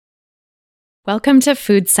Welcome to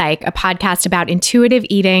Food Psych, a podcast about intuitive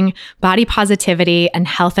eating, body positivity, and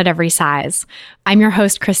health at every size. I'm your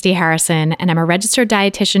host, Christy Harrison, and I'm a registered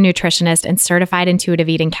dietitian, nutritionist, and certified intuitive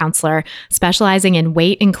eating counselor specializing in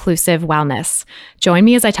weight-inclusive wellness. Join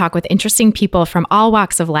me as I talk with interesting people from all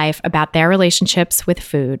walks of life about their relationships with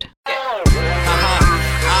food. I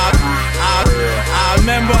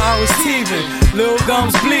remember I was teething, little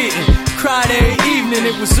gums bleeding, cried every evening,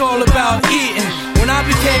 it was all about eating. When I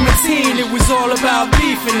became a teen, it was all about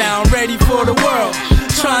beefing. Now I'm ready for the world,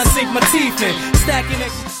 trying to sink my teeth in, stacking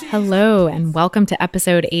extra cheese. Hello, and welcome to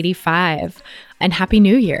episode 85. And Happy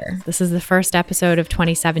New Year. This is the first episode of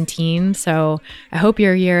 2017, so I hope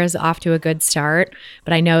your year is off to a good start.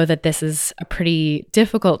 But I know that this is a pretty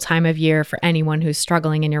difficult time of year for anyone who's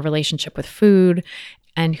struggling in your relationship with food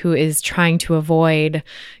and who is trying to avoid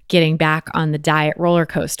getting back on the diet roller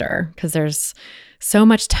coaster, because there's so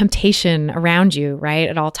much temptation around you, right,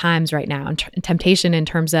 at all times right now. And temptation in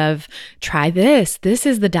terms of, try this. This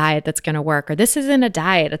is the diet that's going to work. Or this isn't a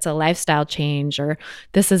diet, it's a lifestyle change. Or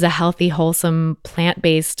this is a healthy, wholesome,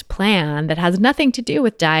 plant-based plan that has nothing to do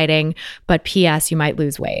with dieting, but P.S., you might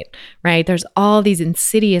lose weight, right? There's all these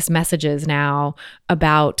insidious messages now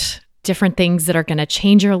about different things that are going to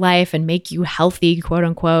change your life and make you healthy, quote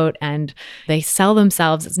unquote. And they sell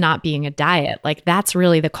themselves as not being a diet. Like, that's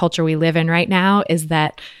really the culture we live in right now, is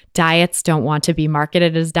that diets don't want to be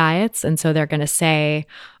marketed as diets. And so they're going to say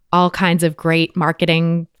all kinds of great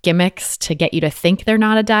marketing gimmicks to get you to think they're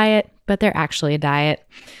not a diet, but they're actually a diet.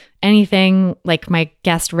 Anything, like my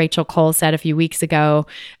guest Rachel Cole said a few weeks ago,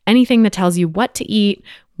 anything that tells you what to eat,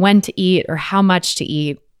 when to eat, or how much to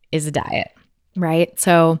eat is a diet, right?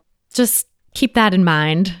 So just keep that in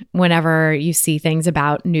mind whenever you see things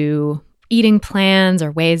about new eating plans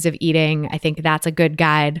or ways of eating. I think that's a good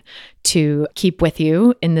guide to keep with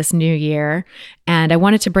you in this new year. And I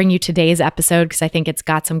wanted to bring you today's episode because I think it's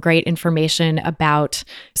got some great information about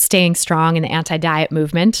staying strong in the anti-diet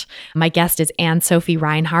movement. My guest is Anne-Sophie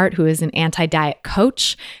Reinhardt, who is an anti-diet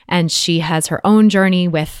coach, and she has her own journey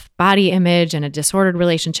with body image and a disordered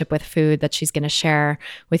relationship with food that she's going to share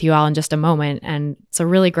with you all in just a moment. And it's a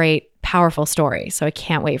really great, powerful story. So I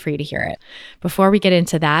can't wait for you to hear it. Before we get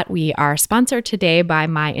into that, we are sponsored today by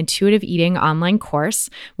my intuitive eating online course,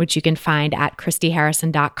 which you can find at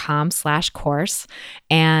christyharrison.com/course.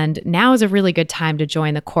 And now is a really good time to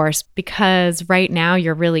join the course because right now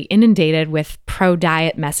you're really inundated with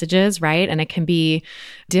pro-diet messages, right? And it can be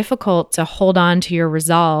difficult to hold on to your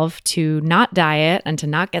resolve to not diet and to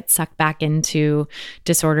not get sucked back into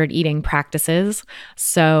disordered eating practices.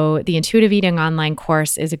 So the intuitive eating online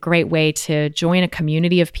course is a great way to join a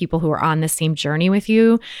community of people who are on the same journey with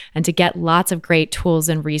you and to get lots of great tools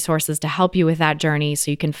and resources to help you with that journey so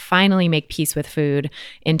you can finally make peace with food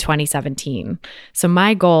in 2017. So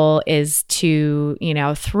my goal is to,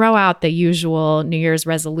 throw out the usual New Year's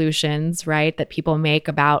resolutions, right, that people make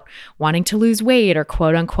about wanting to lose weight or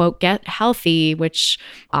quote unquote get healthy, which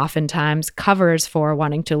oftentimes covers for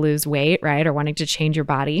wanting to lose weight, right, or wanting to change your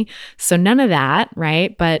body. So none of that,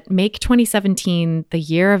 right, but make 2017 the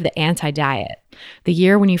year of the anti-diet, the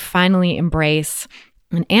year when you finally embrace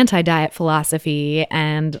an anti-diet philosophy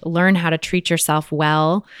and learn how to treat yourself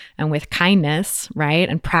well and with kindness, right?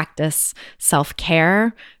 And practice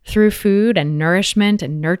self-care through food and nourishment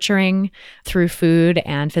and nurturing through food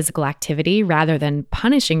and physical activity rather than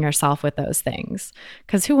punishing yourself with those things.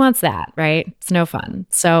 Because who wants that, right? It's no fun.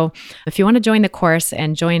 So if you want to join the course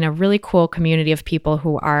and join a really cool community of people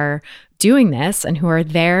who are doing this and who are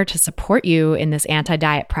there to support you in this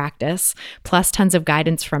anti-diet practice, plus tons of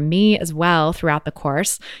guidance from me as well throughout the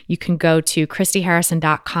course, you can go to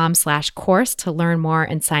christyharrison.com/course to learn more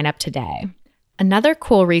and sign up today. Another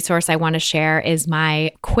cool resource I want to share is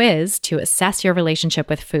my quiz to assess your relationship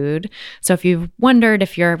with food. So if you've wondered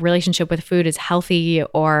if your relationship with food is healthy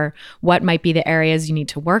or what might be the areas you need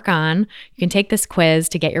to work on, you can take this quiz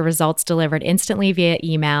to get your results delivered instantly via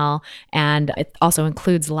email. And it also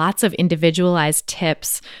includes lots of individualized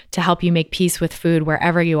tips to help you make peace with food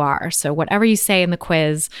wherever you are. So whatever you say in the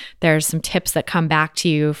quiz, there's some tips that come back to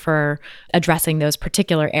you for addressing those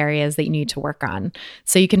particular areas that you need to work on.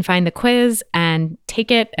 So you can find the quiz and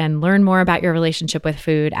take it and learn more about your relationship with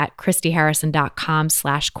food at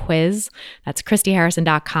christyharrison.com/quiz. That's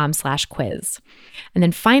christyharrison.com/quiz. And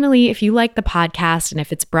then finally, if you like the podcast and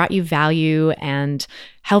if it's brought you value and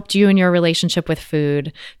helped you in your relationship with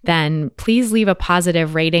food, then please leave a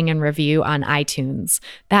positive rating and review on iTunes.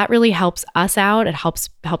 That really helps us out. It helps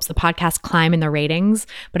the podcast climb in the ratings,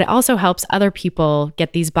 but it also helps other people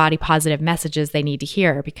get these body positive messages they need to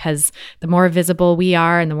hear, because the more visible we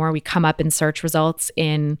are and the more we come up in search results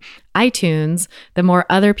in iTunes, the more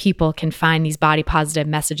other people can find these body positive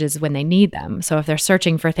messages when they need them. So if they're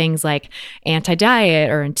searching for things like anti-diet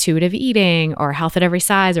or intuitive eating or health at every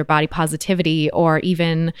size or body positivity, or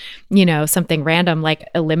even, something random like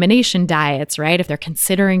elimination diets, right? If they're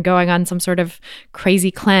considering going on some sort of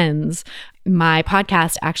crazy cleanse, my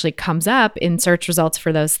podcast actually comes up in search results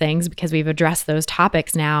for those things because we've addressed those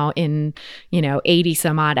topics now in, 80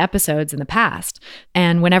 some odd episodes in the past.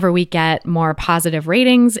 And whenever we get more positive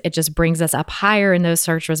ratings, it just brings us up higher in those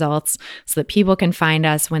search results so that people can find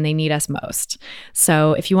us when they need us most.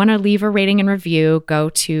 So if you want to leave a rating and review, go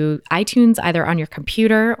to iTunes, either on your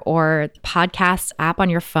computer or the podcast app on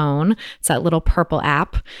your phone. It's that little purple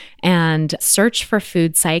app, and search for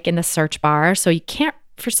Food Psych in the search bar. So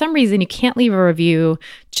for some reason, you can't leave a review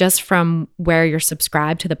just from where you're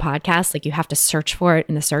subscribed to the podcast. Like, you have to search for it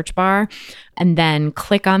in the search bar and then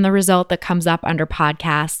click on the result that comes up under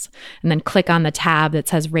podcasts, and then click on the tab that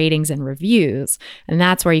says ratings and reviews. And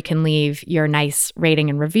that's where you can leave your nice rating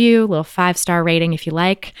and review, little 5-star rating if you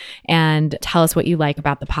like, and tell us what you like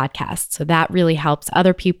about the podcast. So that really helps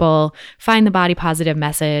other people find the body positive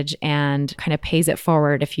message and kind of pays it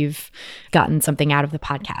forward if you've gotten something out of the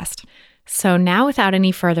podcast. So now, without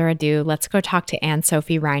any further ado, let's go talk to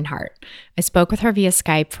Anne-Sophie Reinhardt. I spoke with her via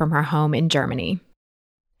Skype from her home in Germany.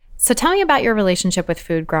 So tell me about your relationship with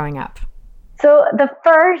food growing up. So the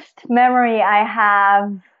first memory I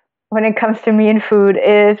have when it comes to me and food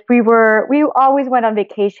is we always went on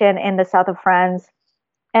vacation in the south of France.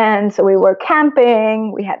 And so we were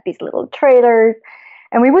camping, we had these little trailers,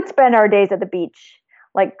 and we would spend our days at the beach,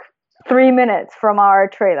 like 3 minutes from our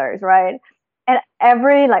trailers, right? And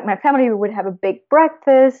my family would have a big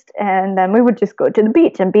breakfast, and then we would just go to the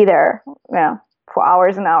beach and be there, for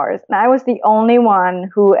hours and hours. And I was the only one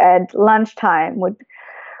who at lunchtime would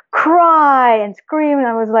cry and scream. And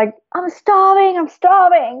I was like, I'm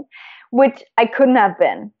starving, which I couldn't have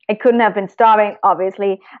been. I couldn't have been starving,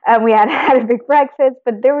 obviously. We had had a big breakfast,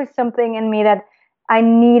 but there was something in me that I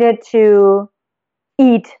needed to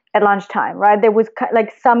eat at lunchtime, right? There was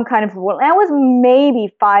like some kind of rule. And I was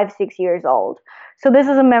maybe 5-6 years old. So this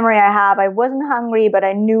is a memory I have. I wasn't hungry, but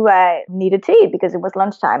I knew I needed to eat because it was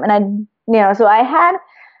lunchtime. And so I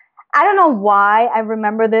don't know why I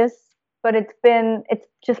remember this, but it's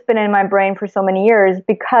just been in my brain for so many years,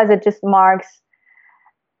 because it just marks,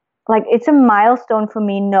 like, it's a milestone for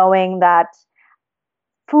me knowing that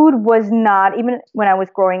food was not, even when I was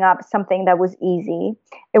growing up, something that was easy.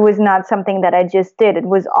 It was not something that I just did. There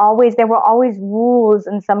were always rules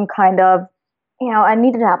and some kind of, I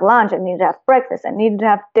needed to have lunch, I needed to have breakfast, I needed to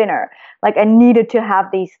have dinner. Like, I needed to have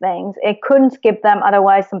these things. I couldn't skip them,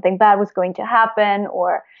 otherwise something bad was going to happen,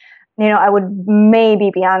 or, I would maybe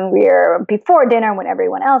be hungrier before dinner when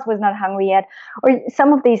everyone else was not hungry yet, or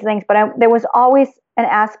some of these things. But there was always an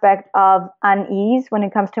aspect of unease when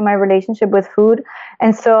it comes to my relationship with food.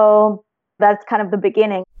 And so that's kind of the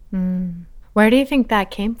beginning. Where do you think that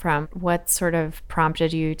came from? What sort of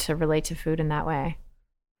prompted you to relate to food in that way?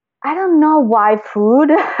 I don't know why food,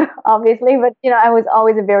 obviously, but, I was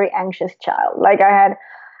always a very anxious child. Like,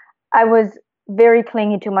 I was very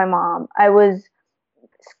clingy to my mom. I was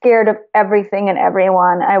scared of everything and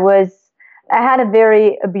everyone. I had a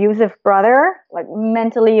very abusive brother, like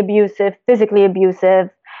mentally abusive, physically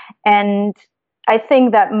abusive. And I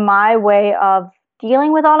think that my way of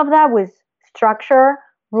dealing with all of that was structure,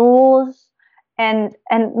 rules, and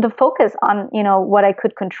the focus on, what I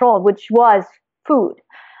could control, which was food.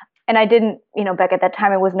 And I didn't, back at that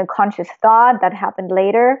time, it wasn't a conscious thought. That happened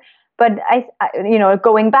later. But I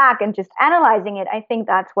going back and just analyzing it, I think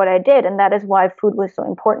that's what I did. And that is why food was so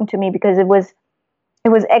important to me, because it was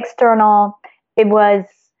external. It was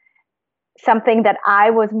something that I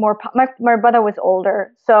was more, my brother was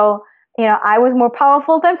older. So, I was more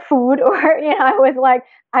powerful than food, or, I was like,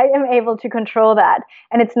 I am able to control that.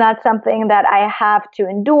 And it's not something that I have to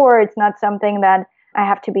endure. It's not something that I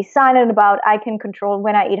have to be silent about. I can control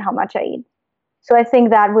when I eat, how much I eat. So I think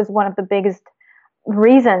that was one of the biggest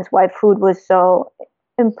reasons why food was so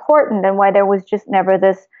important, and why there was just never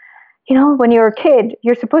this, when you're a kid,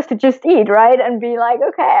 you're supposed to just eat, right? And be like,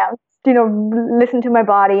 okay, listen to my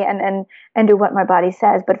body and do what my body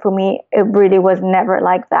says. But for me, it really was never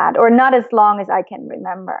like that, or not as long as I can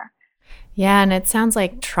remember. Yeah, and it sounds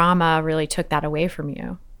like trauma really took that away from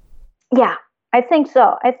you. Yeah, I think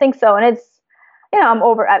so. And it's, I'm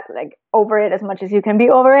over it as much as you can be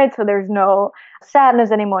over it. So there's no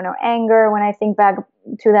sadness anymore, no anger when I think back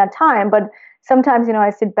to that time. But sometimes, I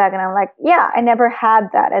sit back and I'm like, yeah, I never had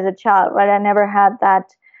that as a child, right? I never had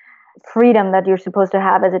that freedom that you're supposed to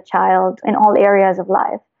have as a child in all areas of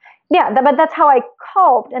life. but that's how I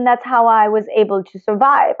coped, and that's how I was able to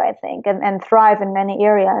survive, I think, and thrive in many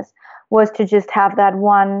areas, was to just have that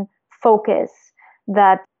one focus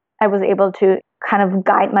that I was able to kind of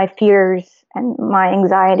guide my fears and my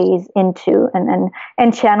anxieties into,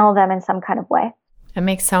 and channel them in some kind of way. It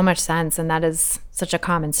makes so much sense. And that is such a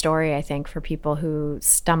common story, I think, for people who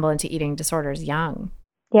stumble into eating disorders young.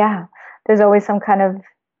 Yeah. There's always some kind of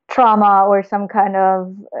trauma or some kind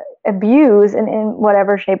of abuse in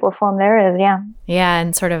whatever shape or form there is. Yeah. Yeah.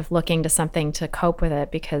 And sort of looking to something to cope with it,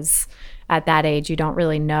 because at that age, you don't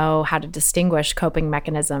really know how to distinguish coping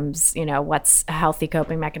mechanisms, what's a healthy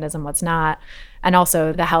coping mechanism, what's not. And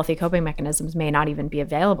also the healthy coping mechanisms may not even be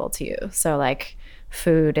available to you. So like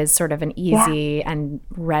food is sort of an easy and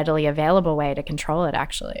readily available way to control it,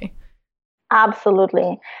 actually.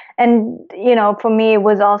 Absolutely. And, for me, it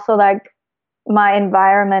was also like my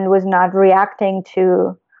environment was not reacting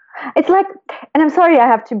to, it's like, and I'm sorry I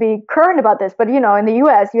have to be current about this, but in the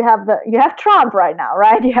US you have Trump right now,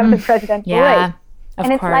 right? You have the presidential race.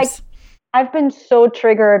 And it's like, I've been so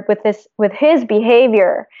triggered with his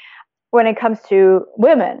behavior when it comes to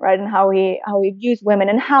women, right? And how he views women,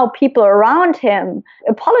 and how people around him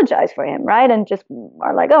apologize for him, right? And just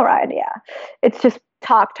are like, all right, yeah, it's just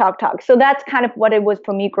talk. So that's kind of what it was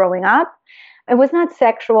for me growing up. It was not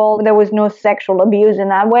sexual. There was no sexual abuse in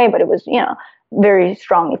that way, but it was, very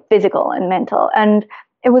strongly physical and mental. And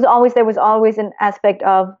there was always an aspect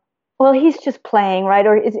of, well, he's just playing, right?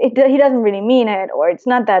 Or he doesn't really mean it, or it's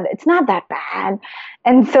not that bad.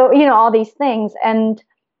 And so, all these things. And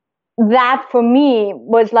that for me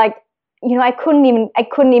was like, I couldn't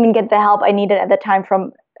even get the help I needed at the time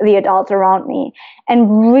from the adults around me.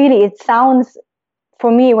 And really, it sounds, for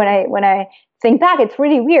me, when I think back, it's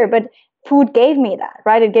really weird, but food gave me that,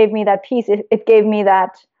 right? It gave me that peace. It gave me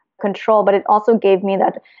that control, but it also gave me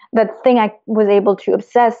that thing I was able to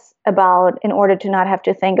obsess about in order to not have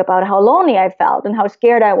to think about how lonely I felt and how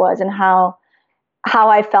scared I was and how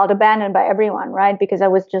I felt abandoned by everyone, right? Because I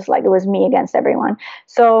was just like, it was me against everyone.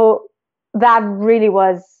 So that really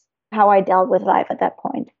was how I dealt with life at that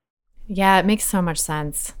point. Yeah, it makes so much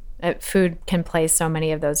sense. Food can play so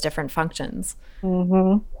many of those different functions.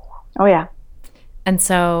 Mm-hmm. Oh, yeah. And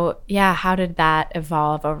so, how did that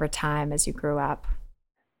evolve over time as you grew up?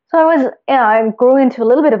 So I grew into a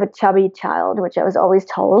little bit of a chubby child, which I was always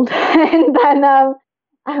told. And then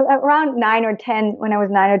around 9 or 10, when I was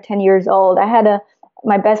 9 or 10 years old,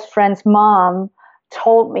 my best friend's mom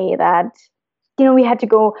told me that, we had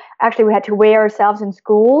to weigh ourselves in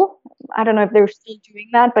school. I don't know if they're still doing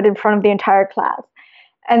that, but in front of the entire class.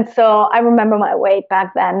 And so I remember my weight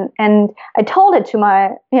back then, and I told it to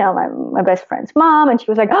my my best friend's mom, and she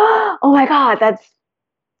was like, "Oh my God, that's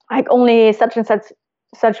like only such and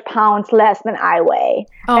such pounds less than I weigh."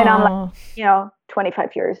 Aww. And I'm like,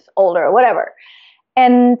 25 years older or whatever.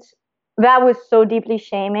 And that was so deeply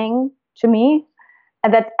shaming to me,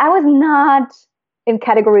 and that I was not in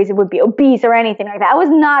categories it would be obese or anything like that. I was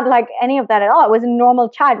not like any of that at all. I was a normal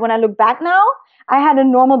child. When I look back now, I had a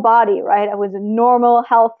normal body, right? I was a normal,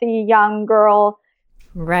 healthy, young girl.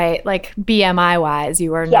 Right. Like BMI wise,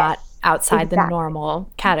 you were not outside the normal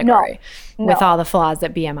category with all the flaws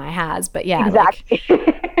that BMI has. But yeah, exactly.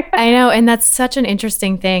 I know. And that's such an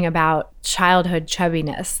interesting thing about childhood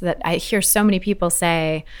chubbiness, that I hear so many people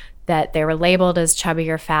say that they were labeled as chubby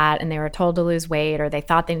or fat and they were told to lose weight, or they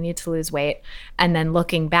thought they needed to lose weight. And then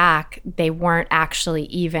looking back, they weren't actually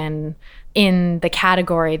even in the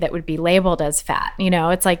category that would be labeled as fat.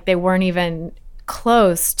 It's like they weren't even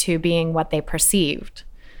close to being what they perceived.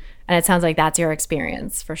 And it sounds like that's your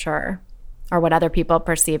experience for sure, or what other people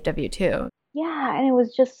perceived of you too. Yeah, and it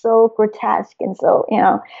was just so grotesque. And so,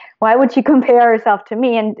 why would she compare herself to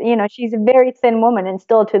me? And, she's a very thin woman, and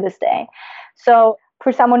still to this day. So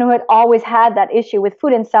for someone who had always had that issue with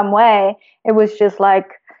food in some way, it was just like,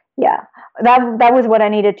 that was what I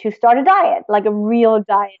needed to start a diet, like a real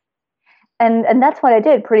diet. And that's what I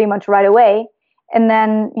did pretty much right away. And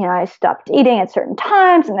then, I stopped eating at certain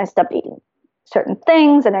times, and I stopped eating certain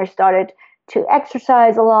things, and I started to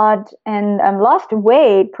exercise a lot, and lost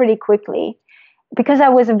weight pretty quickly, because I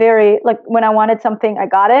was when I wanted something, I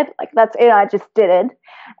got it. Like, that's it. I just did it.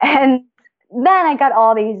 And then I got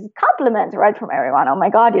all these compliments, right, from everyone. Oh my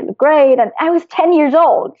God, you look great. And I was 10 years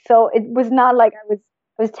old. So it was not like I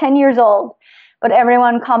was 10 years old, but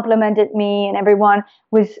everyone complimented me, and everyone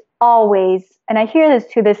was always, and I hear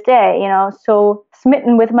this to this day, so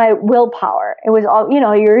smitten with my willpower. It was all,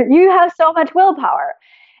 you have so much willpower.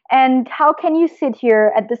 And how can you sit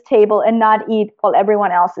here at this table and not eat while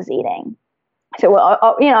everyone else is eating? So,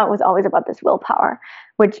 it was always about this willpower,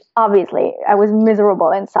 which obviously I was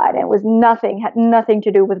miserable inside, and it was had nothing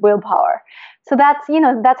to do with willpower. So that's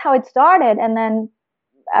how it started. And then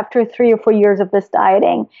after 3 or 4 years of this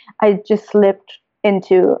dieting, I just slipped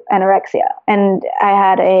into anorexia, and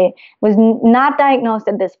was not diagnosed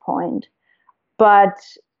at this point, but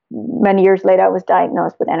many years later I was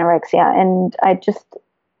diagnosed with anorexia, and I just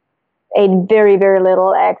ate very, very little,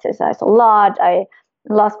 I exercised a lot, I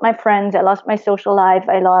lost my friends, I lost my social life,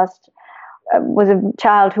 was a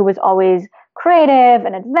child who was always creative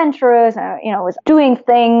and adventurous, and was doing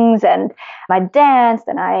things, and I danced,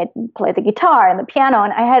 and I played the guitar and the piano,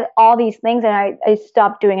 and I had all these things, and I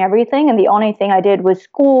stopped doing everything, and the only thing I did was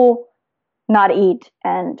school, not eat,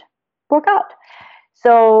 and work out.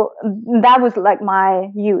 So that was like my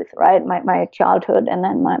youth, right? My childhood, and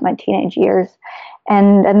then my teenage years,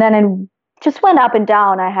 and then it just went up and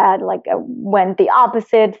down. I went the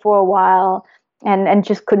opposite for a while, and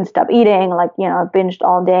just couldn't stop eating. I binged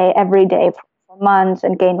all day, every day for months,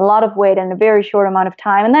 and gained a lot of weight in a very short amount of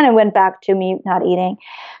time. And then it went back to me not eating.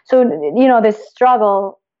 So, this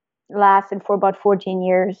struggle lasted for about 14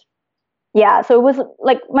 years. Yeah. So it was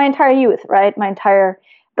like my entire youth, right?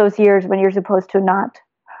 Those years when you're supposed to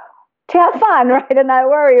have fun, right? And not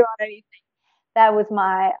worry about anything. That was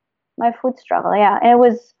my food struggle. Yeah. And it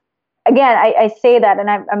was, again, I say that, and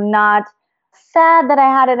I'm not sad that I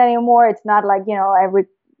had it anymore. It's not like,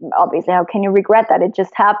 obviously, how can you regret that? It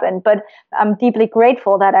just happened. But I'm deeply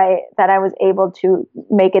grateful that I was able to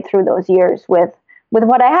make it through those years with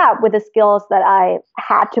what I have, with the skills that I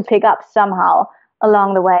had to pick up somehow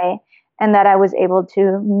along the way, and that I was able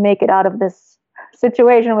to make it out of this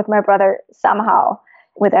situation with my brother somehow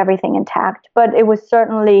with everything intact. But it was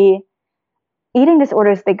certainly, eating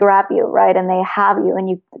disorders, they grab you, right? And they have you,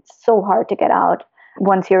 and it's so hard to get out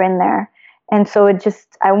once you're in there. And so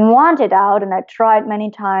I wanted out, and I tried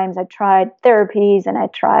many times. I tried therapies, and I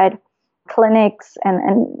tried clinics,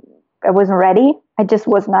 and I wasn't ready. I just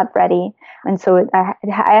was not ready. And so I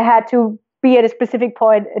had to be at a specific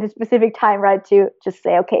point, at a specific time, right, to just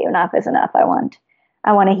say, okay, enough is enough. I want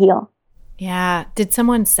to heal. Yeah. Did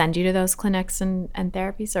someone send you to those clinics and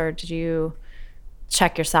therapies, or did you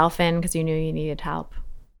check yourself in because you knew you needed help?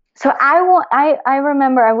 So I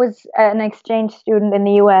remember I was an exchange student in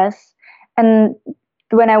the US, and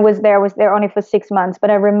when I was there only for 6 months. But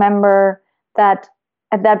I remember that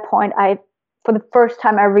at that point, for the first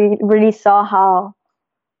time, I really saw how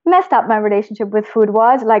messed up my relationship with food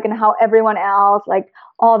was, and how everyone else,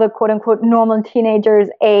 all the quote unquote normal teenagers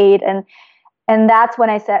ate. And that's when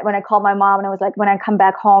I called my mom, and I was like, when I come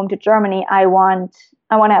back home to Germany, I want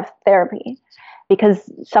to have therapy, because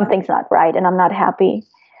something's not right and I'm not happy.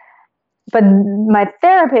 But my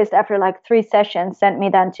therapist, after 3 sessions, sent me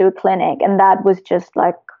then to a clinic, and that was just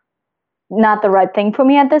not the right thing for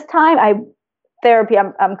me at this time. Therapy,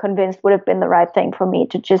 I'm convinced, would have been the right thing for me,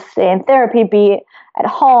 to just stay in therapy, be at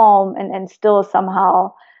home, and still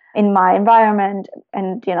somehow in my environment,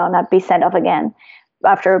 and not be sent off again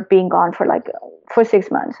after being gone for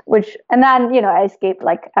 6 months. And then I escaped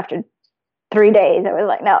after 3 days. I was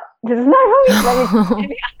like, no, this is not for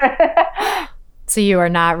me. So you are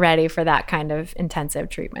not ready for that kind of intensive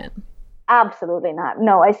treatment? Absolutely not.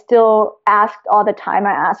 No, I still asked all the time.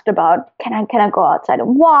 I asked about, can I go outside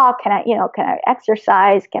and walk? Can I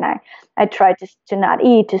exercise? I tried to not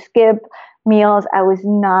eat, to skip meals. I was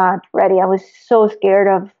not ready. I was so scared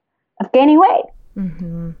of gaining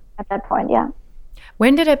weight at that point. Yeah.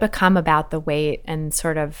 When did it become about the weight and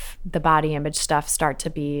sort of the body image stuff start to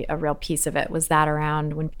be a real piece of it? Was that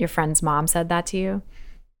around when your friend's mom said that to you?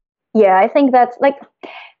 Yeah, I think that's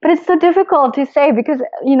but it's so difficult to say, because,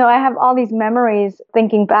 I have all these memories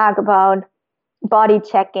thinking back about body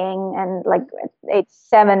checking, and age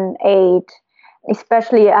 7, 8,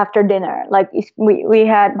 especially after dinner. We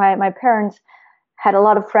had, my parents had a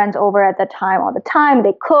lot of friends over at that time, all the time.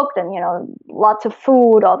 They cooked, and, lots of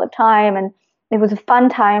food all the time. And it was a fun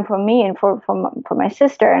time for me, and for my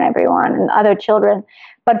sister and everyone and other children.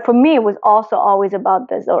 But for me, it was also always about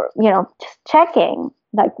this, or, just checking,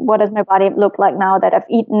 what does my body look like now that I've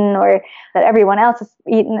eaten, or that everyone else has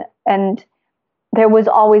eaten. And there was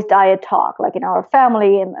always diet talk, in our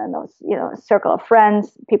family, and those, circle of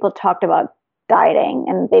friends, people talked about dieting,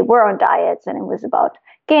 and they were on diets, and it was about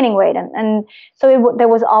gaining weight. And so there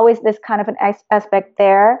was always this kind of an aspect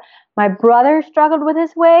there. My brother struggled with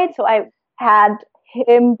his weight, so I had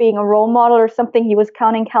him being a role model or something. He was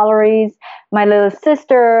counting calories. My little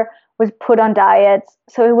sister was put on diets.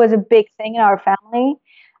 So it was a big thing in our family.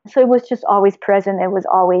 So it was just always present. It was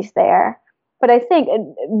always there. But I think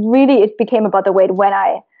it became about the weight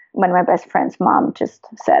when my best friend's mom just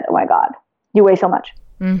said, oh my God, you weigh so much.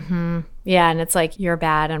 Yeah. And it's like, you're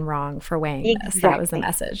bad and wrong for weighing Exactly. this. That was the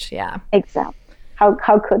message. Yeah. Exactly.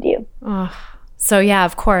 How could you? Oh. So yeah,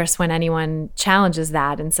 of course, when anyone challenges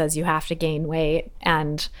that and says you have to gain weight,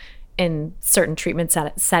 and in certain treatment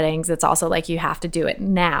settings, it's also like you have to do it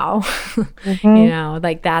now, you know,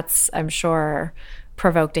 like that's, I'm sure,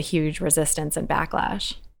 provoked a huge resistance and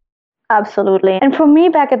backlash. Absolutely. And for me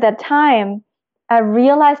back at that time, I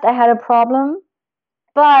realized I had a problem,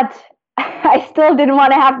 but I still didn't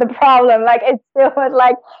want to have the problem. Like it still was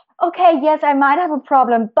like, okay, yes, I might have a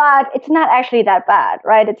problem, but it's not actually that bad,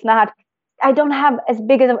 right? It's not, I don't have as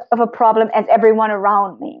big of a problem as everyone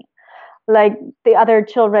around me. Like the other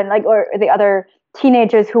children, like, or the other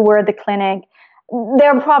teenagers who were at the clinic,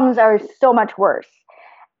 their problems are so much worse.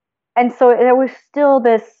 And so there was still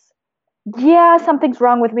this, yeah, something's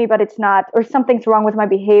wrong with me, but it's not, or something's wrong with my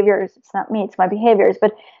behaviors. It's not me, it's my behaviors,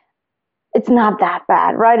 but it's not that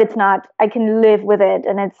bad, right? It's not, I can live with it.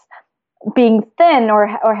 And it's being thin or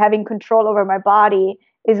having control over my body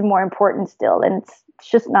is more important still. And it's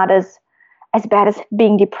just not as bad as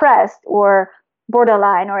being depressed or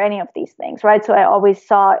borderline or any of these things, right? So I always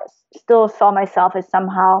still saw myself as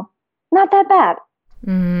somehow not that bad,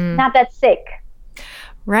 not that sick.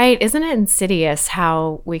 Right. Isn't it insidious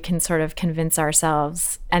how we can sort of convince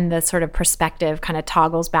ourselves, and the sort of perspective kind of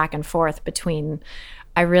toggles back and forth between,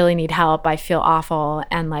 I really need help, I feel awful,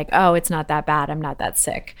 and like, oh, it's not that bad, I'm not that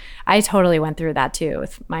sick. I totally went through that too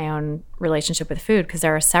with my own relationship with food, because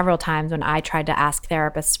there were several times when I tried to ask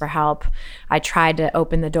therapists for help. I tried to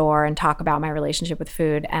open the door and talk about my relationship with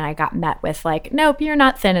food, and I got met with like, nope, you're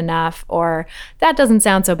not thin enough, or that doesn't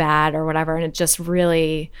sound so bad, or whatever. And it just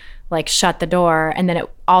really like shut the door. And then it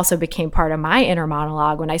also became part of my inner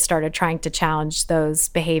monologue when I started trying to challenge those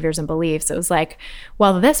behaviors and beliefs. It was like,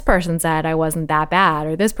 well, this person said I wasn't that bad,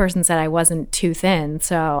 or this person said I wasn't too thin,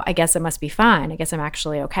 so I guess it must be fine. I guess I'm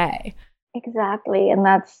actually okay. Exactly. And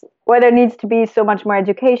that's why there needs to be so much more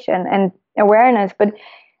education and awareness. But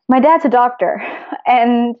my dad's a doctor,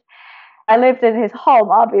 and I lived in his home,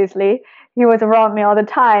 obviously. He was around me all the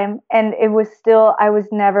time. And it was still, I was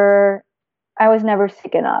never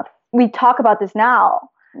sick enough. We talk about this now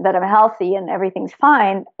that I'm healthy and everything's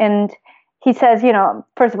fine. And he says, you know,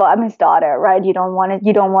 first of all, I'm his daughter, right? You don't want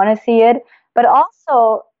to see it. But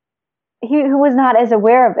also, he was not as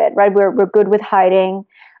aware of it, right? We're good with hiding.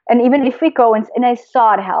 And even if we go and I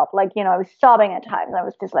sought help, like, you know, I was sobbing at times. I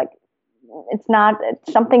was just like,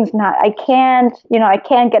 something's not, I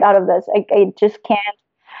can't get out of this. I just can't.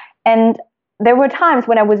 And there were times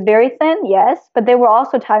when I was very thin, yes, but there were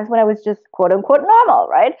also times when I was just quote unquote normal,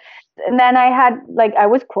 right? And then I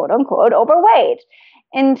was quote unquote overweight.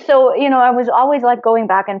 And so, you know, I was always like going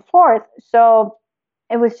back and forth. So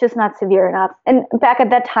it was just not severe enough. And back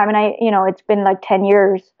at that time, and it's been like 10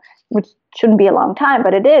 years, which shouldn't be a long time,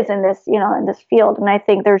 but it is in this, in this field. And I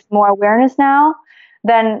think there's more awareness now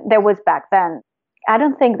than there was back then. I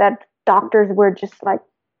don't think that doctors were just like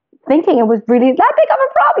thinking it was really that big of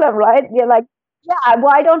a problem, right? You're like, yeah,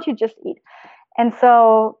 why don't you just eat? And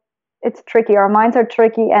so it's tricky. Our minds are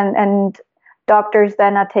tricky, and doctors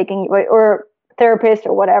then not taking, or therapists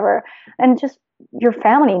or whatever, and just your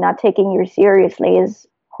family not taking you seriously is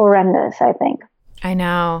horrendous, I think. I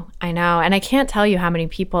know. And I can't tell you how many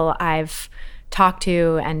people I've talked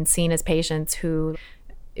to and seen as patients who,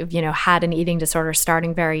 had an eating disorder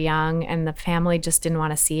starting very young, and the family just didn't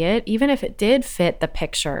want to see it, even if it did fit the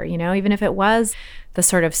picture, even if it was the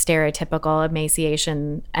sort of stereotypical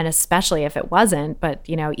emaciation, and especially if it wasn't, but,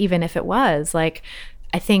 even if it was, like,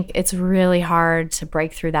 I think it's really hard to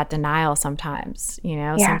break through that denial sometimes,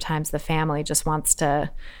 Sometimes the family just wants to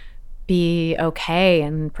be okay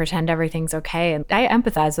and pretend everything's okay. And I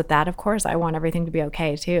empathize with that. Of course, I want everything to be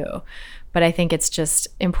okay too. But I think it's just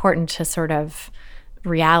important to sort of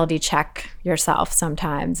reality check yourself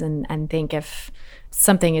sometimes and think if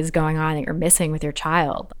something is going on that you're missing with your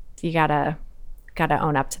child, you gotta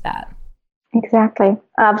own up to that. Exactly.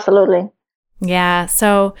 Absolutely. Yeah.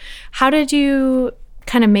 So how did you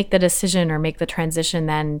kind of make the decision or make the transition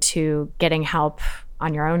then to getting help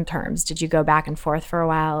on your own terms? Did you go back and forth for a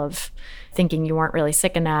while of thinking you weren't really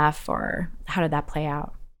sick enough, or how did that play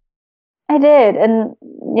out? I did. And,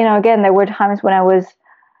 again, there were times when I was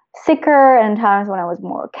sicker and times when I was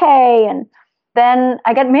more okay. And then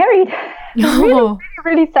I got married really,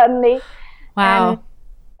 really suddenly. Wow. And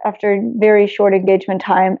after a very short engagement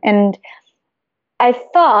time. And I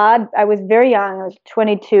thought, I was very young, I was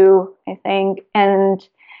 22, I think. And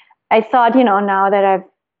I thought, now that I've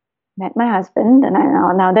met my husband, and I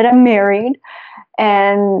know now that I'm married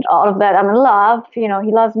and all of that, I'm in love, he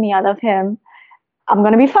loves me, I love him, I'm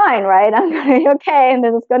going to be fine, right? I'm going to be okay, and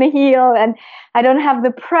this is going to heal. And I don't have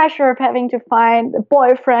the pressure of having to find a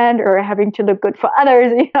boyfriend or having to look good for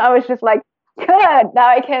others. I was just like, good, now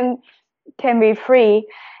I can be free.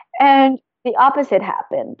 And the opposite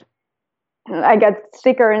happened. I got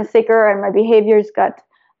sicker and sicker, and my behaviors got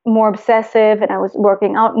more obsessive, and I was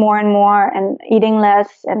working out more and more and eating less.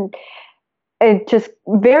 And it just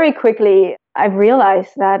very quickly, I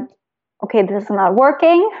realized that, okay, this is not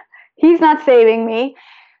working. He's not saving me.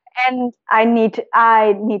 And I need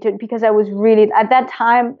to, because I was really, at that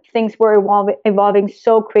time, things were evolving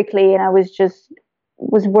so quickly, and I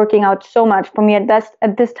was working out so much. For me, at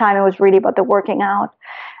this time, it was really about the working out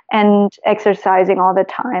and exercising all the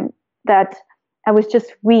time, that I was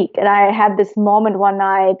just weak. And I had this moment one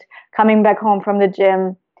night coming back home from the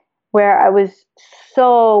gym where I was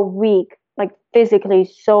so weak, like physically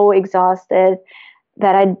so exhausted,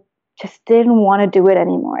 that I just didn't want to do it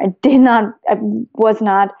anymore. I was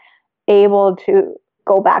not able to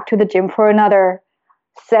go back to the gym for another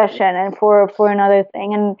session and for another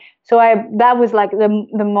thing. And so that was like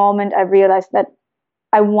the moment I realized that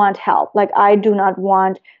I want help. Like, I do not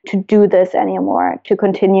want to do this anymore, to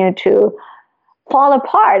continue to fall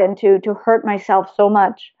apart and to hurt myself so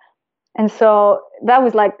much. And so that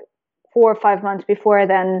was like 4 or 5 months before I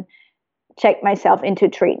then checked myself into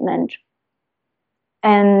treatment.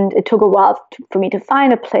 And it took a while for me to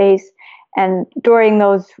find a place. And during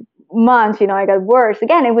those months, I got worse.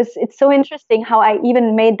 Again, it's so interesting how I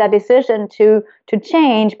even made that decision to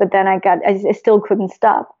change, but then I still couldn't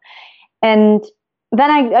stop. And then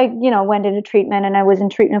I went into treatment, and I was in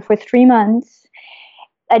treatment for 3 months.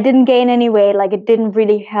 I didn't gain any weight. Like, it didn't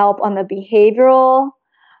really help on the behavioral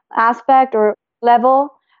aspect or level,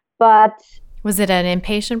 but. Was it an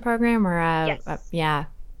inpatient program or Yes. Yeah.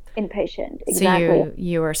 Inpatient, exactly. So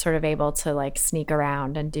you were sort of able to like sneak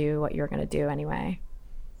around and do what you were going to do anyway.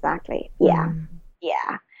 Exactly. Yeah.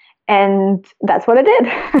 Yeah. And that's what I did.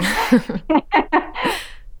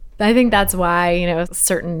 I think that's why,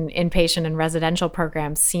 certain inpatient and residential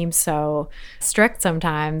programs seem so strict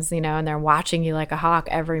sometimes, and they're watching you like a hawk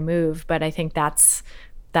every move. But I think that's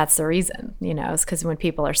the reason, is because when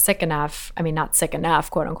people are sick enough, I mean, not sick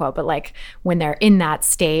enough, quote unquote, but like when they're in that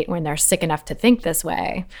state, when they're sick enough to think this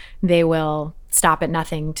way, they will stop at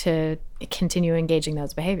nothing to continue engaging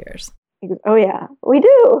those behaviors. Oh, yeah, we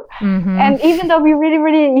do. Mm-hmm. And even though we really,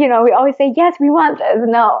 really, we always say, yes, we want this.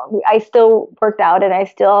 No, I still worked out, and I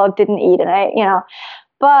still didn't eat. And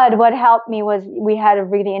but what helped me was we had a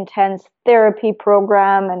really intense therapy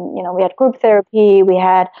program, and, we had group therapy.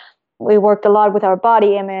 We worked a lot with our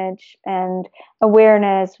body image and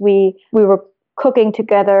awareness. We were cooking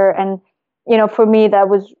together. And, for me, that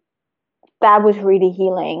was really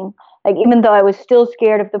healing. Like, even though I was still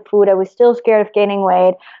scared of the food, I was still scared of gaining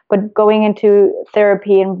weight, but going into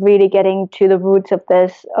therapy and really getting to the roots of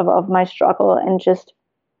this, of my struggle, and just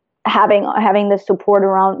having the support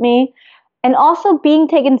around me, and also being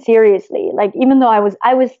taken seriously. Like, even though I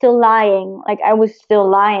was still lying,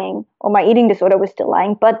 or my eating disorder was still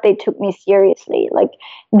lying, but they took me seriously. Like,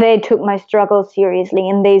 they took my struggle seriously,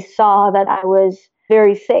 and they saw that I was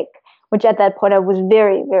very sick, which at that point I was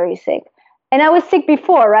very, very sick. And I was sick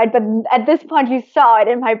before, right? But at this point, you saw it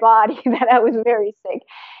in my body that I was very sick.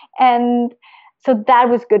 And so that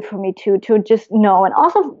was good for me too, to just know. And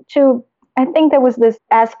also I think there was this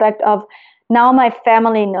aspect of, now my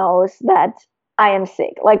family knows that I am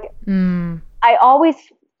sick. Like, I always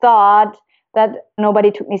thought that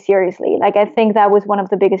nobody took me seriously. Like, I think that was one of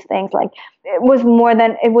the biggest things. Like, it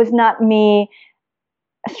was not me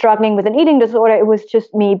struggling with an eating disorder. It was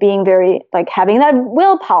just me being very, like, having that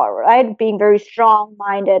willpower, right? Being very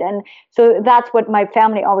strong-minded. And so that's what my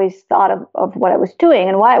family always thought of what I was doing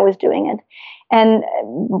and why I was doing it. And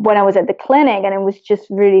when I was at the clinic, and it was just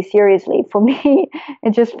really seriously, for me,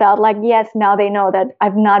 it just felt like, yes, now they know that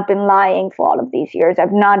I've not been lying for all of these years.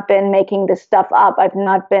 I've not been making this stuff up. I've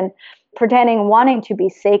not been pretending, wanting to be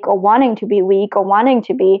sick or wanting to be weak or wanting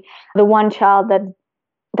to be the one child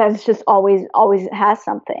that's just always has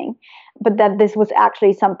something. But that this was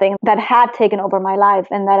actually something that had taken over my life,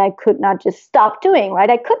 and that I could not just stop doing, right?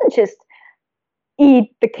 I couldn't just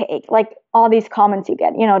eat the cake, like all these comments you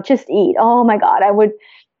get, just eat. Oh my God,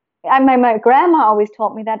 my grandma always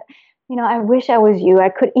told me that, I wish I was you.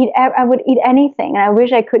 I would eat anything. And I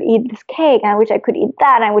wish I could eat this cake. And I wish I could eat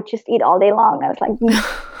that. And I would just eat all day long. And I was like,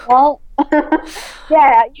 well,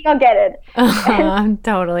 yeah, you don't get it.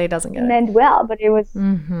 Totally doesn't get it. Meant well, but it was,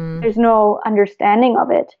 there's no understanding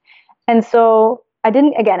of it. And so I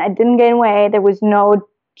didn't gain weight. There was no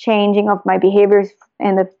changing of my behaviors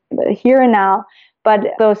in the here and now. But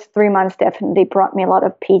those 3 months definitely brought me a lot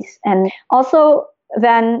of peace. And also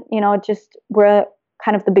then, just were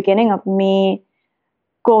kind of the beginning of me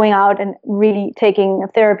going out and really taking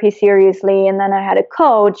therapy seriously. And then I had a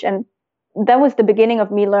coach, and that was the beginning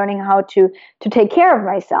of me learning how to take care of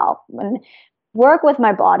myself and work with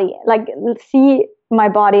my body, like see my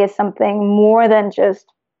body as something more than just,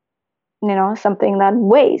 something that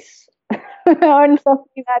weighs or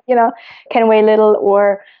something that, can weigh little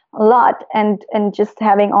or a lot. And just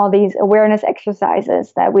having all these awareness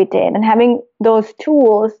exercises that we did and having those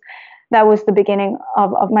tools, that was the beginning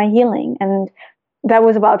of my healing. And that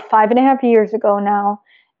was about 5.5 years ago now.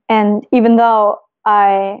 And even though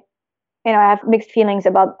I have mixed feelings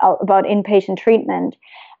about inpatient treatment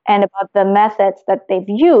and about the methods that they've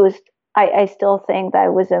used, I still think that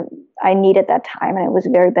I needed that time, and it was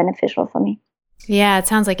very beneficial for me. Yeah, it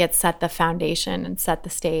sounds like it set the foundation and set the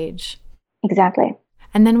stage. Exactly.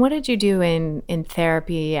 And then what did you do in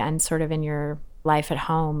therapy and sort of in your life at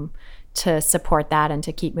home to support that and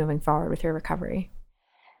to keep moving forward with your recovery?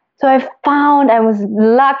 So I was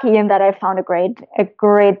lucky in that I found a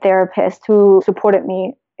great therapist who supported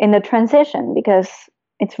me in the transition, because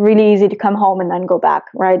it's really easy to come home and then go back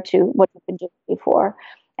right to what you've been doing before.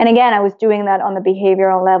 And again, I was doing that on the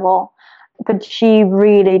behavioral level, but she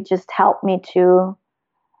really just helped me to,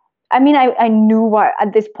 I knew why,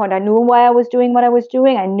 at this point, I knew why I was doing what I was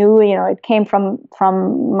doing. I knew, it came from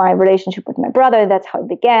my relationship with my brother. That's how it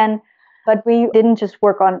began. But we didn't just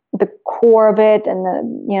work on the core of it,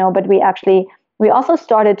 but we also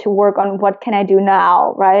started to work on what can I do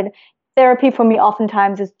now, right? Therapy for me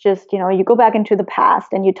oftentimes is just, you go back into the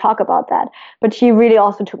past and you talk about that. But she really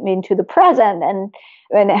also took me into the present and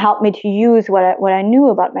it helped me to use what I knew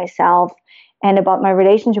about myself and about my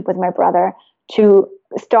relationship with my brother to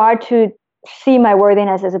start to see my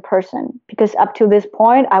worthiness as a person. Because up to this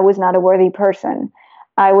point, I was not a worthy person.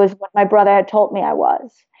 I was what my brother had told me I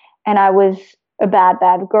was. And I was a bad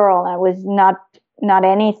girl. I was not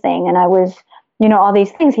anything. And I was, all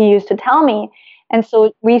these things he used to tell me. And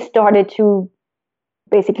so we started to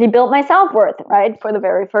basically build my self-worth, right, for the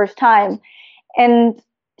very first time. And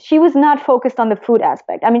she was not focused on the food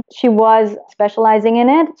aspect. She was specializing in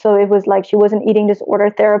it. So it was like she was an eating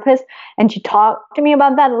disorder therapist. And she talked to me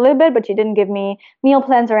about that a little bit, but she didn't give me meal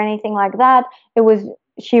plans or anything like that.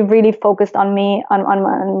 She really focused on me,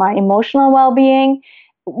 on my emotional well-being,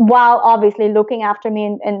 while obviously looking after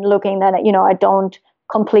me and looking that, I don't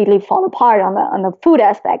completely fall apart on the food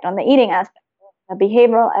aspect, on the eating aspect, the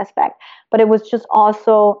behavioral aspect. But it was just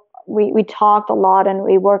also, we talked a lot and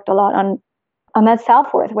we worked a lot on that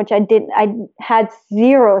self-worth, which I had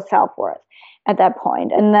zero self-worth at that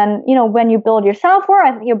point. And then, when you build your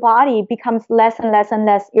self-worth, your body becomes less and less and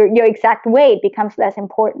less, your exact weight becomes less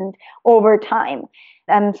important over time.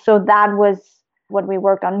 And so that was what we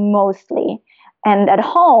worked on mostly. And at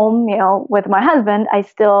home, with my husband, I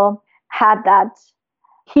still had that.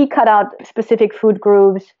 He cut out specific food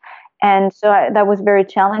groups. And so that was very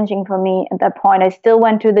challenging for me at that point. I still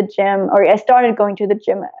went to the gym, or I started going to the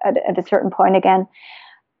gym at a certain point again.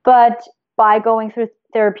 But by going through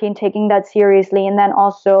therapy and taking that seriously, and then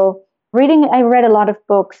also I read a lot of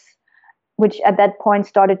books, which at that point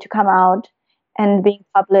started to come out and being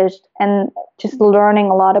published, and just learning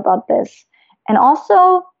a lot about this. And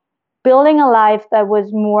also building a life that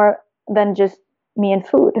was more than just me and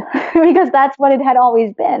food, because that's what it had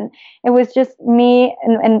always been. It was just me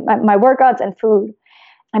and my workouts and food.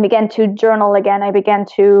 I began to journal again. I began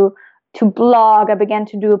to blog. I began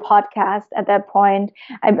to do a podcast at that point.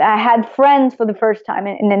 I had friends for the first time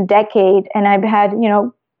in a decade, and I've had,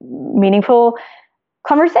 meaningful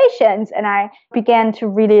conversations, and I began to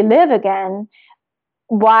really live again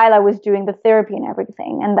while I was doing the therapy and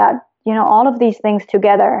everything. And that, all of these things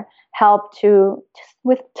together help to, just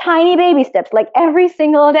with tiny baby steps, like every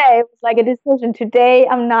single day, it was like a decision. Today,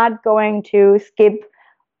 I'm not going to skip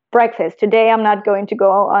breakfast. Today, I'm not going to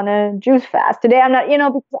go on a juice fast. Today, I'm not,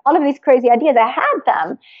 because all of these crazy ideas, I had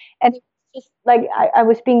them. And it was just like I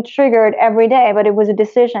was being triggered every day, but it was a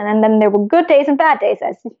decision. And then there were good days and bad days,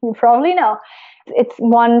 as you probably know. It's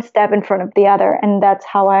one step in front of the other. And that's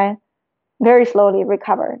how I very slowly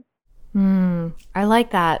recovered. I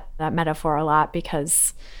like that metaphor a lot,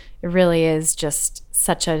 because it really is just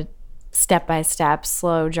such a step-by-step,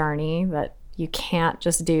 slow journey that you can't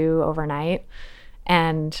just do overnight.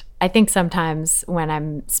 And I think sometimes when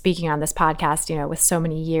I'm speaking on this podcast, with so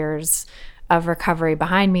many years of recovery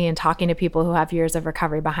behind me and talking to people who have years of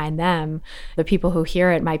recovery behind them, the people who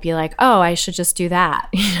hear it might be like, oh, I should just do that,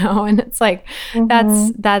 and it's like,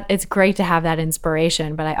 it's great to have that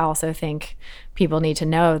inspiration. But I also think people need to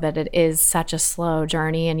know that it is such a slow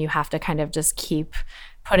journey, and you have to kind of just keep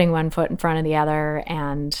putting one foot in front of the other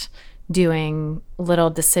and doing little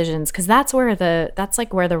decisions, because that's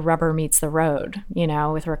like where the rubber meets the road,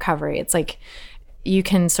 with recovery. It's like you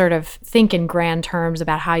can sort of think in grand terms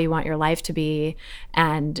about how you want your life to be,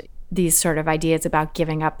 and these sort of ideas about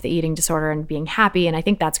giving up the eating disorder and being happy. And I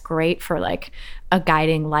think that's great for like a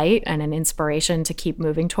guiding light and an inspiration to keep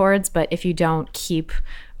moving towards. But if you don't keep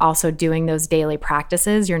also doing those daily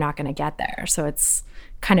practices, you're not going to get there. So it's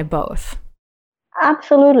kind of both.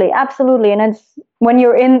 Absolutely. And it's when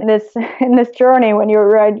you're in this journey, when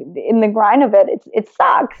you're in the grind of it, it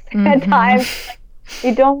sucks at times.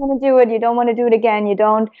 You don't want to do it. You don't want to do it again. You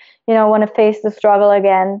don't, want to face the struggle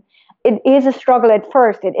again. It is a struggle at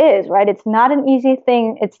first. It is, right? It's not an easy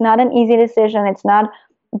thing. It's not an easy decision.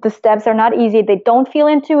 The steps are not easy. They don't feel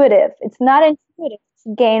intuitive. It's not intuitive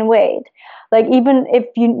to gain weight. Like, even if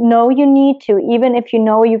you know you need to, even if you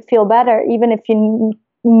know you feel better, even if you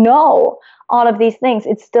know all of these things,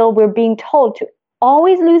 it's still, we're being told to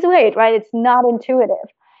always lose weight, right? It's not intuitive.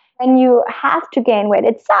 And you have to gain weight.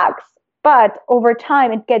 It sucks. But over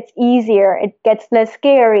time, it gets easier. It gets less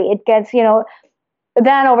scary. It gets,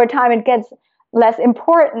 then over time, it gets less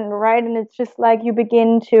important, right? And it's just like it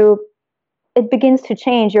begins to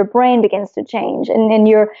change. Your brain begins to change, and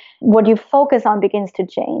what you focus on begins to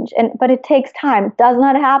change. But it takes time. It does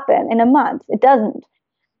not happen in a month. It doesn't,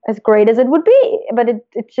 as great as it would be, but it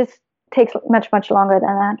just takes much, much longer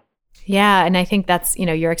than that. Yeah. And I think that's,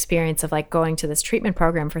 your experience of like going to this treatment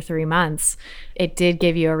program for 3 months. It did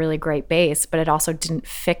give you a really great base, but it also didn't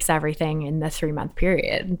fix everything in the 3-month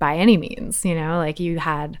period by any means. Like you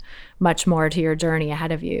had much more to your journey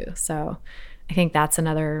ahead of you. So I think that's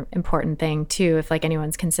another important thing too, if like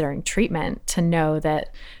anyone's considering treatment, to know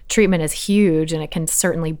that treatment is huge and it can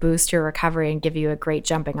certainly boost your recovery and give you a great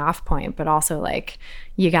jumping off point, but also like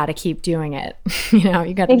you got to keep doing it.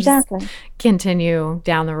 You got to just continue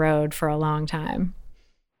down the road for a long time.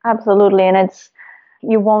 Absolutely. And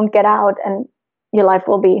you won't get out and your life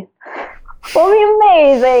will be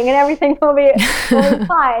amazing and everything will be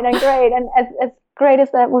fine and great. And as great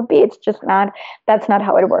as that would be, it's just that's not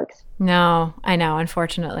how it works. No, I know.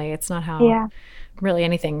 Unfortunately, it's not how really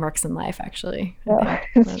anything works in life, actually. No,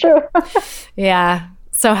 it's true. Yeah.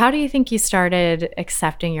 So how do you think you started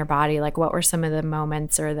accepting your body? Like, what were some of the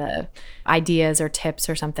moments or the ideas or tips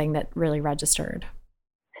or something that really registered?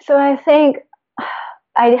 So I think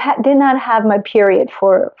I did not have my period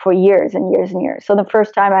for years and years and years. So the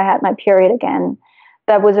first time I had my period again,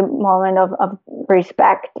 that was a moment of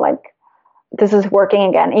respect, like, this is working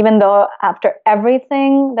again, even though after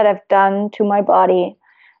everything that I've done to my body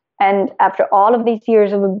and after all of these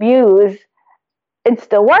years of abuse, it's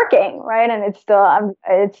still working, right? And it's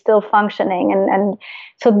still functioning. And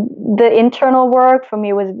so the internal work for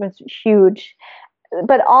me was huge.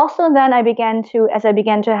 But also then as I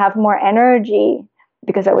began to have more energy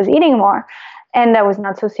because I was eating more and I was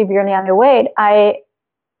not so severely underweight,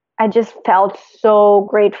 I just felt so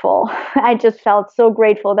grateful. I just felt so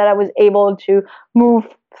grateful that I was able to move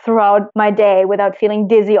throughout my day without feeling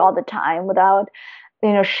dizzy all the time, without,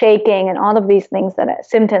 shaking and all of these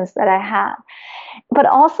symptoms that I had. But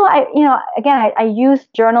also, I used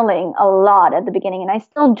journaling a lot at the beginning, and I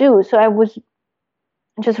still do. So I was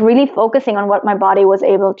just really focusing on what my body was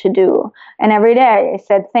able to do. And every day I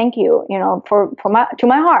said, thank you, to my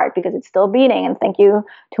heart, because it's still beating, and thank you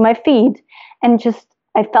to my feet. And just,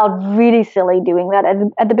 I felt really silly doing that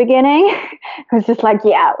at the beginning. It was just like,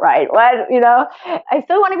 yeah, right. What, I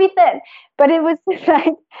still want to be thin, but it was just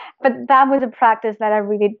like, but that was a practice that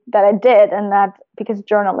I did. And that, because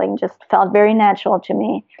journaling just felt very natural to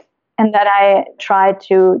me, and that I tried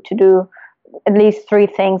to do at least 3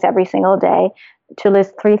 things every single day, to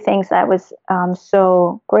list 3 things that I was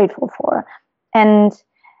so grateful for. And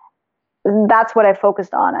that's what I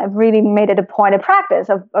focused on. I really made it a point of practice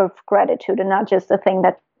of gratitude, and not just a thing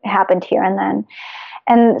that happened here and then.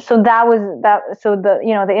 And so that was that. So the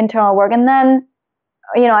internal work, and then,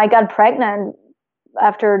 I got pregnant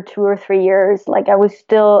after 2 or 3 years. Like I was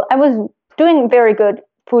doing very good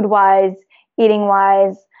food wise, eating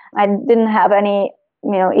wise. I didn't have any,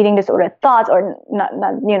 eating disorder thoughts, or not,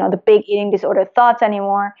 the big eating disorder thoughts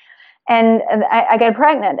anymore. And I got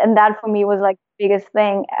pregnant, and that for me was like the biggest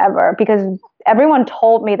thing ever, because everyone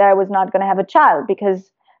told me that I was not going to have a child,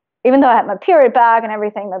 because even though I had my period back and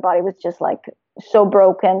everything, my body was just like so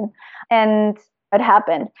broken, and it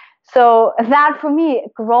happened. So that for me,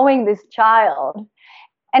 growing this child,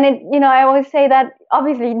 and it, I always say that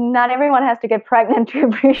obviously not everyone has to get pregnant to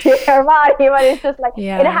appreciate their body, but it's just like,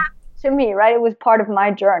 It happened to me, right? It was part of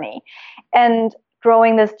my journey, and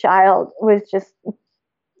growing this child was just,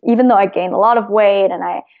 even though I gained a lot of weight and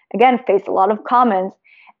I, again, faced a lot of comments,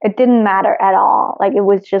 it didn't matter at all. Like it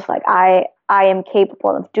was just like I am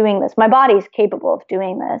capable of doing this. My body is capable of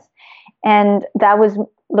doing this. And that was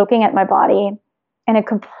looking at my body in a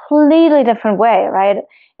completely different way, right?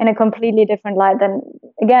 In a completely different light than,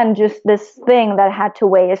 again, just this thing that had to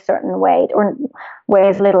weigh a certain weight or weigh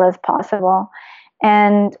as little as possible.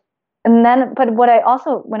 And then, but what I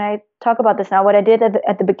also, when I talk about this now, what I did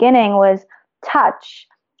at the beginning was touch.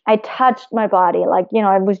 I touched my body. Like,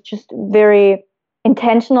 I was just very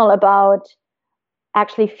intentional about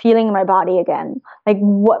actually feeling my body again. Like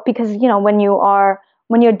what, because, when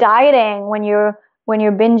you're dieting, when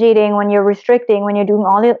you're binge eating, when you're restricting, when you're doing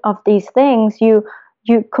all of these things, you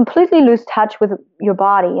completely lose touch with your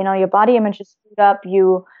body. Your body image is screwed up.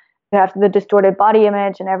 You have the distorted body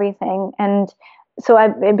image and everything. And so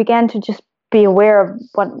I began to just be aware of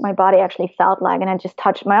what my body actually felt like. And I just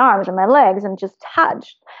touched my arms and my legs and just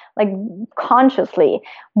touched, like, consciously.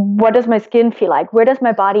 What does my skin feel like? Where does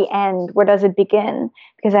my body end? Where does it begin?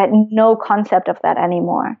 Because I had no concept of that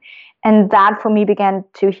anymore. And that for me began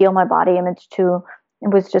to heal my body image too.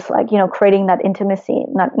 It was just like, creating that intimacy,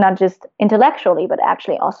 not just intellectually, but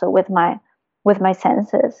actually also with my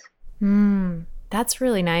senses. That's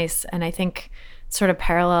really nice. And I think sort of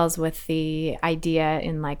parallels with the idea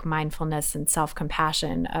in like mindfulness and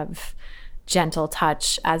self-compassion of gentle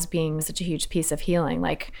touch as being such a huge piece of healing.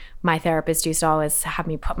 Like my therapist used to always have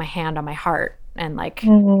me put my hand on my heart and like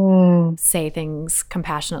say things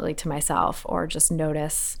compassionately to myself, or just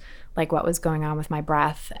notice like what was going on with my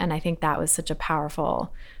breath. And I think that was such a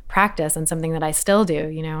powerful practice, and something that I still do,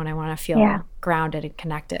 and I want to feel grounded and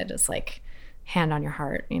connected. It's like hand on your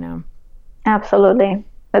heart, Absolutely.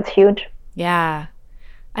 That's huge. Yeah.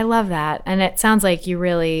 I love that. And it sounds like you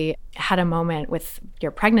really had a moment with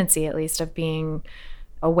your pregnancy, at least, of being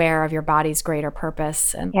aware of your body's greater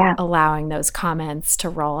purpose and allowing those comments to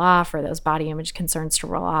roll off, or those body image concerns to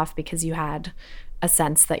roll off, because you had a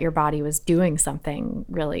sense that your body was doing something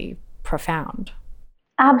really profound.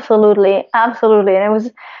 Absolutely. Absolutely. And it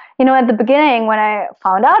was, at the beginning when I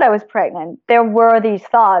found out I was pregnant, there were these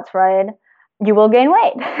thoughts, right? You will gain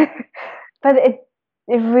weight. But it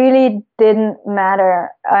really didn't matter.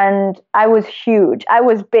 And I was huge. I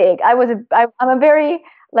was big. I'm a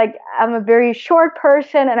very short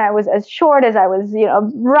person, and I was as short as I was,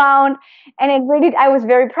 round. And I was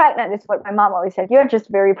very pregnant. It's what my mom always said. You're just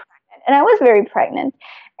very pregnant. And I was very pregnant.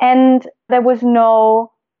 And there was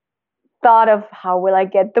no thought of how will I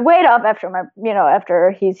get the weight off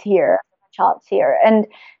after he's here, my child's here. And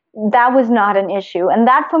that was not an issue. And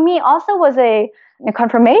that for me also was a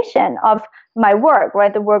confirmation of my work,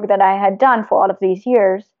 right? The work that I had done for all of these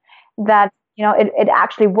years, that, it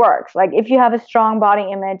actually works. Like if you have a strong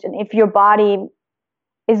body image, and if your body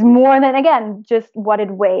is more than, again, just what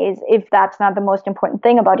it weighs, if that's not the most important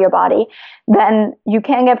thing about your body, then you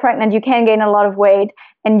can get pregnant, you can gain a lot of weight,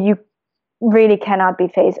 and you really cannot be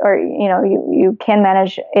faced, or, you can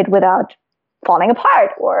manage it without falling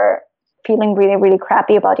apart or feeling really, really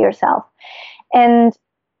crappy about yourself. And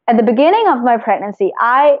at the beginning of my pregnancy,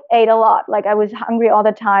 I ate a lot. Like I was hungry all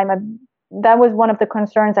the time. That was one of the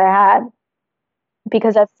concerns I had,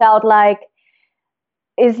 because I felt like,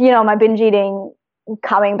 is, my binge eating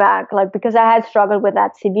coming back? Like, because I had struggled with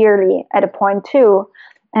that severely at a point too.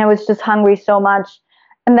 And I was just hungry so much.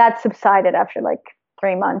 And that subsided after like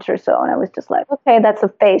 3 months or so. And I was just like, okay, that's a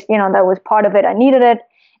phase. That was part of it. I needed it.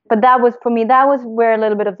 But that was, for me, that was where a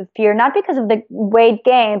little bit of the fear, not because of the weight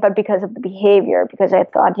gain, but because of the behavior. Because I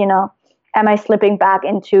thought, am I slipping back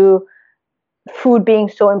into food being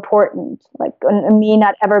so important? Like me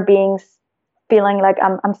not ever feeling like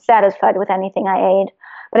I'm satisfied with anything I ate.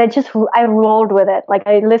 But I rolled with it. Like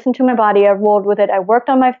I listened to my body, I rolled with it. I worked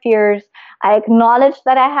on my fears. I acknowledged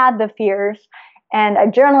that I had the fears, and I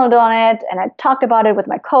journaled on it, and I talked about it with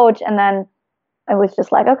my coach. And then I was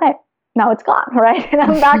just like, okay, now it's gone, right? And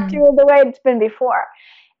I'm back to the way it's been before.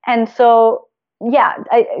 And so, again,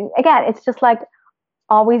 it's just like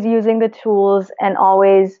always using the tools and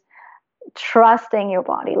always trusting your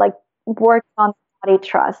body, like work on body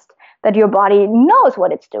trust, that your body knows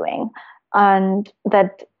what it's doing. And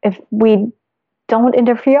that if we don't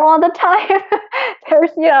interfere all the time,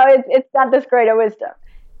 there's, it's not this greater wisdom.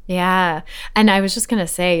 Yeah. And I was just going to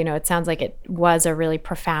say, it sounds like it was a really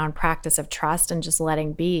profound practice of trust and just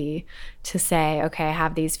letting be, to say, okay, I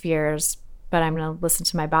have these fears, but I'm going to listen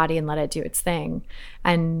to my body and let it do its thing.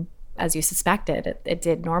 And as you suspected, it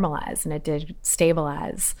did normalize, and it did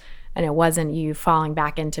stabilize. And it wasn't you falling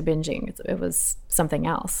back into binging. It was something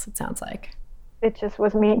else, it sounds like. It just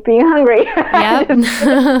was me being hungry.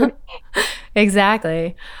 Yep.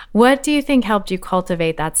 Exactly. What do you think helped you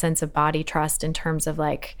cultivate that sense of body trust in terms of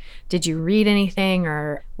like, did you read anything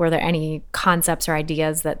or were there any concepts or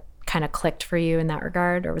ideas that kind of clicked for you in that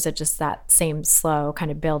regard? Or was it just that same slow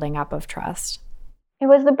kind of building up of trust? It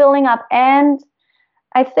was the building up. And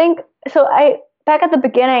I think, back at the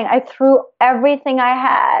beginning, I threw everything I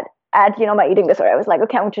had at, my eating disorder. I was like,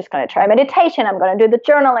 okay, I'm just going to try meditation. I'm going to do the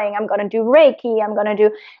journaling. I'm going to do Reiki. I'm going to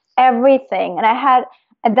do everything. And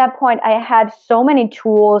at that point, I had so many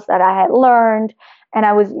tools that I had learned. And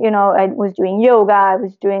I was doing yoga. I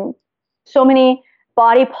was doing so many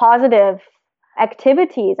body positive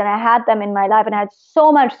activities, and I had them in my life, and I had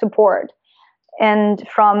so much support, and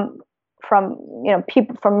from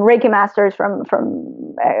people, from Reiki masters, from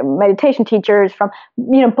meditation teachers, from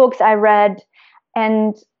books I read,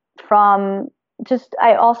 and from just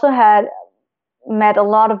I also had met a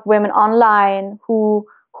lot of women online who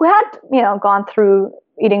had gone through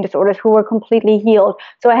eating disorders, who were completely healed.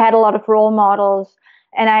 So I had a lot of role models,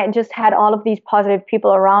 and I just had all of these positive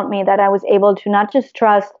people around me that I was able to not just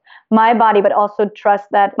trust my body, but also trust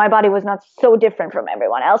that my body was not so different from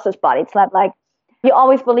everyone else's body. It's not like you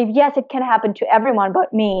always believe, yes, it can happen to everyone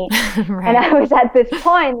but me. Right. And I was at this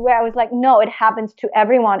point where I was like, no, it happens to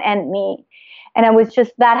everyone and me. And it was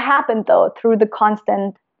just, that happened though, through the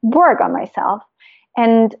constant work on myself.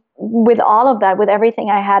 And with all of that, with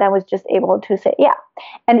everything I had, I was just able to say, yeah.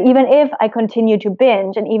 And even if I continue to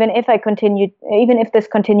binge, and even if this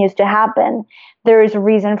continues to happen, there is a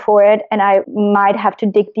reason for it. And I might have to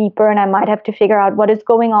dig deeper, and I might have to figure out what is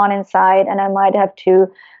going on inside. And I might have to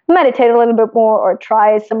meditate a little bit more or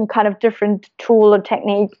try some kind of different tool or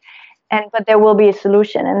technique. But there will be a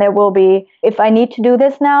solution, and there will be, if I need to do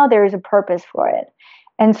this now, there is a purpose for it.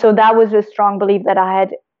 And so that was a strong belief that I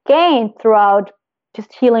had gained throughout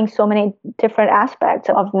just healing so many different aspects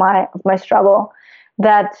of my struggle,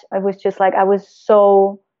 that I was just like, I was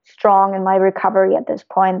so strong in my recovery at this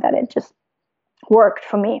point that it just worked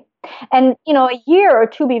for me. And, a year or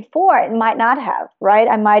two before, it might not have, right?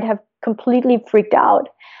 I might have completely freaked out.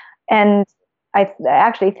 And I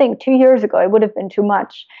actually think 2 years ago, it would have been too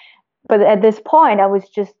much. But at this point, I was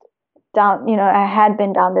just down, I had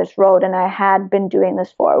been down this road, and I had been doing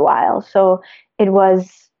this for a while. So it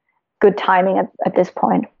was good timing at this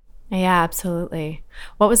point. Yeah, absolutely.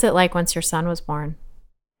 What was it like once your son was born?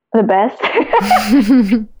 The best.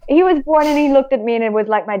 He was born, and he looked at me, and it was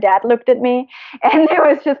like my dad looked at me. And it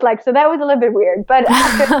was just like, so that was a little bit weird. But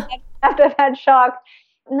after that shock,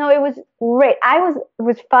 no, it was great. It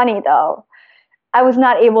was funny though. I was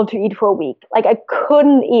not able to eat for a week. Like I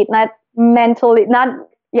couldn't eat, mentally.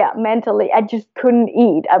 I just couldn't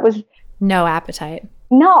eat. No appetite.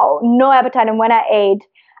 No appetite. And when I ate,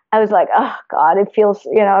 I was like, oh God, it feels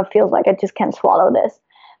like I just can't swallow this.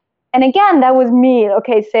 And again, that was me,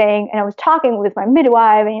 saying, and I was talking with my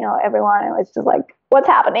midwife and, everyone, and it was just like, what's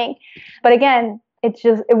happening? But again, it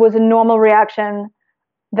was a normal reaction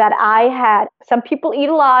that I had. Some people eat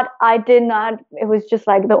a lot. I did not. It was just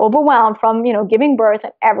like the overwhelm from, giving birth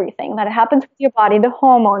and everything that happens with your body, the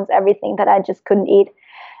hormones, everything, that I just couldn't eat.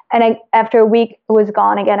 And after a week, it was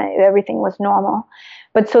gone again. Everything was normal.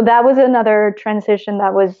 But so that was another transition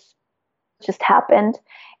that was just happened.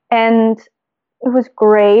 And it was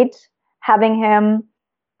great having him.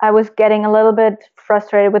 I was getting a little bit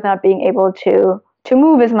frustrated with not being able to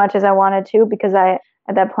move as much as I wanted to, because at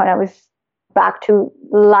that point I was back to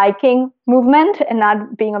liking movement and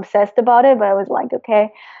not being obsessed about it. But I was like, okay,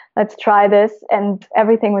 let's try this. And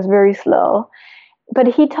everything was very slow. But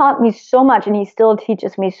he taught me so much, and he still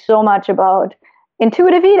teaches me so much about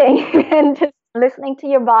intuitive eating and just listening to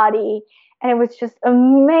your body. And it was just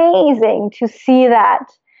amazing to see that,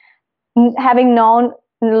 having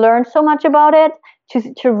learned so much about it,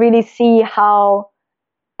 to really see how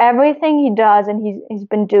everything he does and he's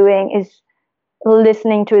been doing is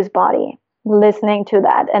listening to his body, listening to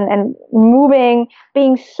that, and moving,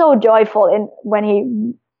 being so joyful when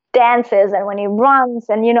he dances and when he runs,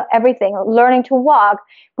 and everything. Learning to walk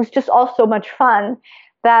was just all so much fun,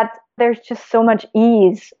 that there's just so much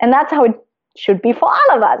ease. And that's how it should be for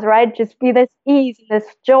all of us, right? Just be this ease, this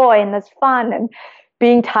joy, and this fun, and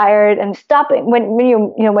being tired and stopping when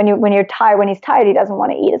you're tired. When he's tired, he doesn't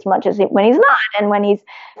want to eat as much as when he's not, and when he's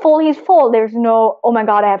full. There's no, oh my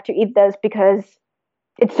God, I have to eat this because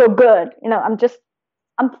it's so good.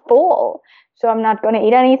 I'm full, so I'm not going to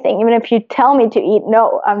eat anything. Even if you tell me to eat,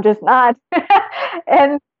 no, I'm just not.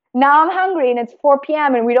 And now I'm hungry, and it's 4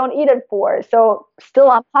 p.m. and we don't eat at 4. So still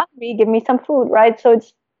I'm hungry. Give me some food, right? So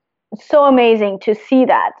it's so amazing to see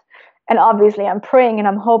that. And obviously I'm praying and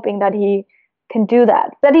I'm hoping that he can do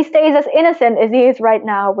that he stays as innocent as he is right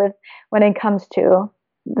now when it comes to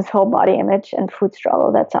this whole body image and food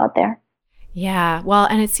struggle that's out there. Yeah. Well,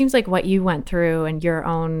 and it seems like what you went through and your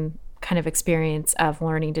own kind of experience of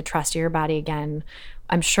learning to trust your body again,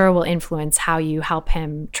 I'm sure will influence how you help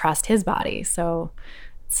him trust his body. So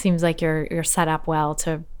it seems like you're set up well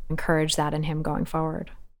to encourage that in him going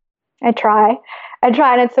forward. I try,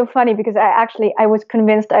 and it's so funny because I was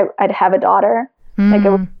convinced I'd have a daughter. Like I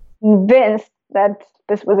was convinced that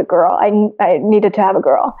this was a girl. I needed to have a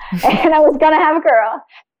girl, and I was gonna have a girl.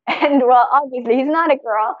 And well, obviously he's not a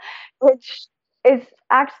girl, which is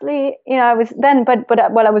actually, I was then, but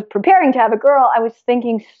while I was preparing to have a girl, I was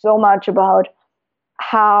thinking so much about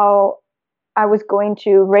how I was going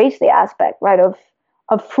to raise the aspect, right, of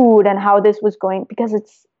food and how this was going, because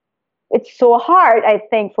it's so hard, I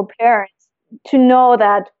think, for parents to know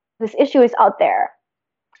that this issue is out there.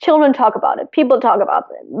 Children talk about it. People talk about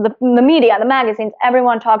it. The media, the magazines,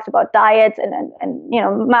 everyone talks about diets and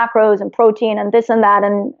macros and protein and this and that,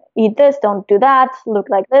 and eat this, don't do that, look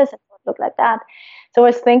like this, look like that. So I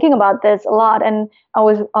was thinking about this a lot, and I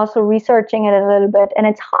was also researching it a little bit, and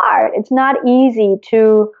it's hard. It's not easy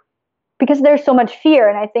because there's so much fear,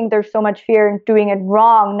 and I think there's so much fear in doing it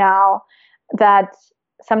wrong now that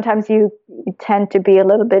sometimes you tend to do a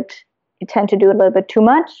little bit too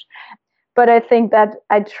much. But I think that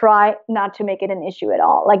I try not to make it an issue at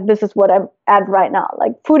all. Like, this is what I'm at right now.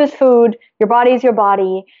 Like, food is food, your body is your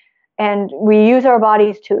body, and we use our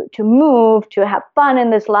bodies to move, to have fun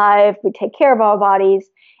in this life. We take care of our bodies,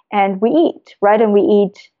 and we eat, right? And we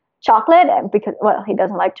eat chocolate, and because, well, he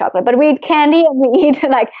doesn't like chocolate, but we eat candy and we eat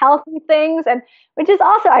like healthy things, and which is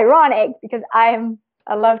also ironic because I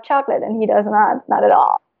love chocolate and he does not at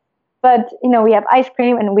all. But we have ice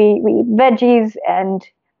cream and we eat veggies, and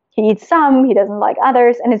he eats some, he doesn't like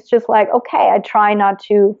others. And it's just like, okay, I try not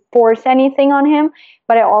to force anything on him,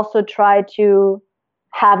 but I also try to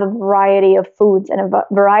have a variety of foods and a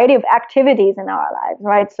variety of activities in our lives,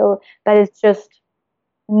 right? So that is just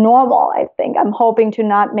normal, I think. I'm hoping to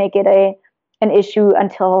not make it an issue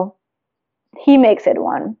until he makes it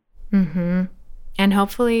one. Mm-hmm. And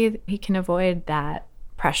hopefully he can avoid that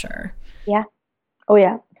pressure. Yeah. Oh,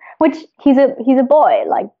 yeah. Which he's a boy.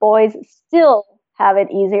 Like, boys still have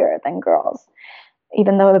it easier than girls,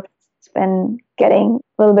 even though it's been getting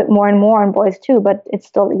a little bit more and more on boys too, but it's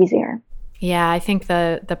still easier. Yeah, I think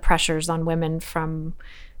the pressures on women from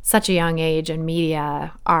such a young age in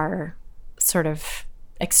media are sort of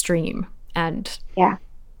extreme, and yeah,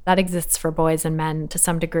 that exists for boys and men to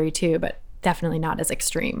some degree too, but definitely not as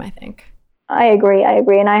extreme, I think. I agree.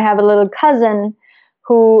 And I have a little cousin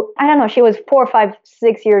who, I don't know, she was 4, 5,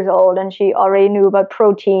 6 years old, and she already knew about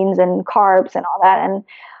proteins and carbs and all that. And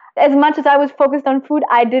as much as I was focused on food,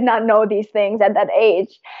 I did not know these things at that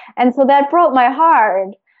age. And so that broke my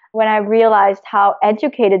heart when I realized how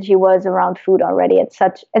educated she was around food already at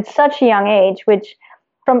such a young age, which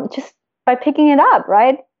from just by picking it up,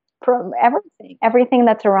 right? From everything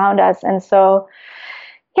that's around us. And so,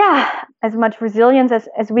 yeah, as much resilience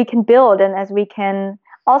as we can build, and as we can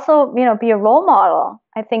also, be a role model.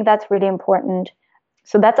 I think that's really important.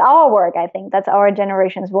 So that's our work. I think that's our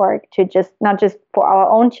generation's work, to just not just for our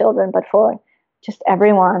own children, but for just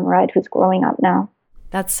everyone, right, who's growing up now.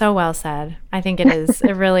 That's so well said. I think it is.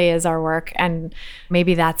 It really is our work. And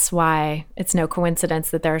maybe that's why it's no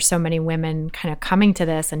coincidence that there are so many women kind of coming to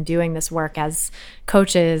this and doing this work as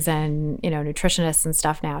coaches and, nutritionists and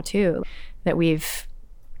stuff now too, that we've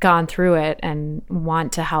gone through it and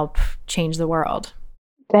want to help change the world.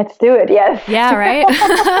 Let's do it. Yes. Yeah, right?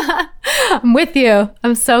 I'm with you.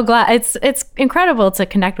 I'm so glad. It's incredible to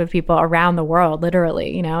connect with people around the world,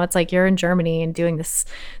 literally. It's like you're in Germany and doing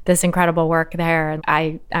this incredible work there. And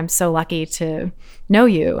I'm so lucky to know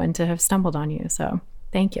you and to have stumbled on you. So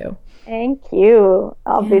thank you. Thank you.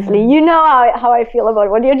 Obviously, you know how I feel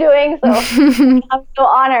about what you're doing. So I'm so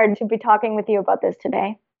honored to be talking with you about this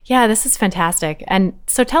today. Yeah, this is fantastic. And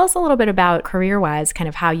so tell us a little bit about career-wise, kind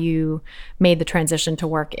of how you made the transition to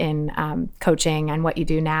work in coaching and what you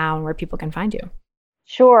do now and where people can find you.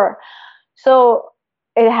 Sure. So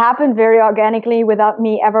it happened very organically without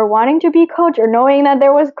me ever wanting to be a coach or knowing that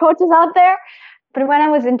there was coaches out there. But when I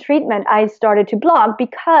was in treatment, I started to blog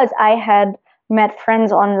because I had met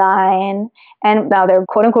friends online, and now they're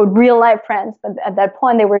quote unquote real life friends. But at that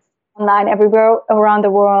point, they were online everywhere around the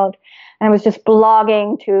world. And I was just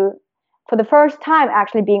blogging for the first time,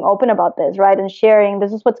 actually being open about this, right? And sharing,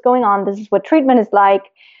 this is what's going on. This is what treatment is like.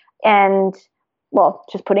 And, well,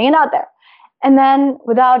 just putting it out there. And then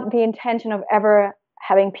without the intention of ever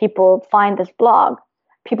having people find this blog,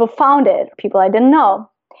 people found it, people I didn't know.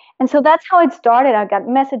 And so that's how it started. I got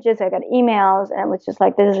messages, I got emails, and it was just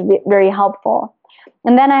like, this is very helpful.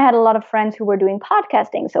 And then I had a lot of friends who were doing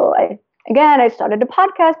podcasting. So I started a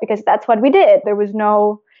podcast because that's what we did. There was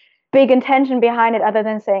no big intention behind it other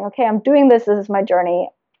than saying, okay, I'm doing this. This is my journey.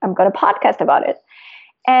 I'm going to podcast about it.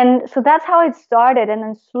 And so that's how it started. And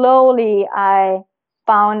then slowly I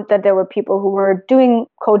found that there were people who were doing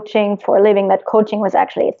coaching for a living, that coaching was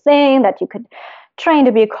actually a thing, that you could train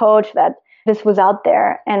to be a coach, that this was out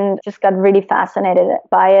there, and just got really fascinated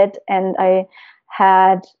by it. And I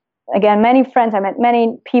had, again, many friends. I met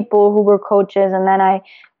many people who were coaches, and then I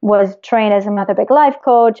was trained as a Mother Big Life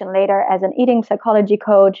coach and later as an eating psychology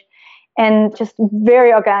coach, and just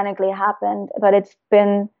very organically happened. But it's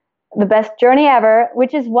been the best journey ever,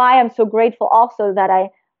 which is why I'm so grateful also that I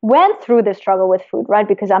went through the struggle with food, right?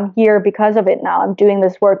 Because I'm here because of it now. I'm doing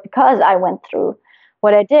this work because I went through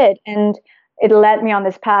what I did. And it led me on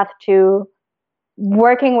this path to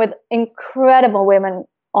working with incredible women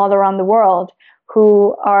all around the world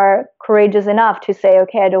who are courageous enough to say,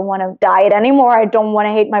 okay, I don't want to diet anymore. I don't want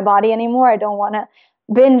to hate my body anymore. I don't want to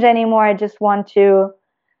binge anymore. I just want to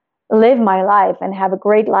live my life and have a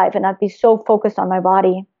great life and not be so focused on my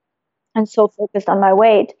body and so focused on my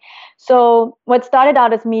weight. So what started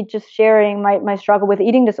out as me just sharing my struggle with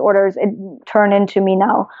eating disorders, it turned into me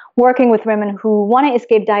now working with women who want to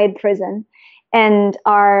escape diet prison and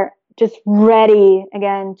are just ready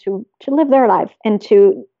again to live their life and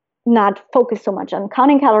to not focus so much on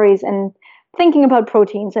counting calories and thinking about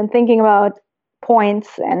proteins and thinking about points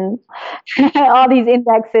and all these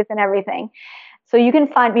indexes and everything. So you can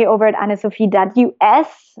find me over at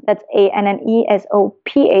Anne-Sophie.us. That's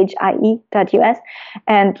ANNESOPHIE.us.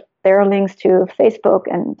 And there are links to Facebook.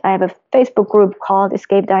 And I have a Facebook group called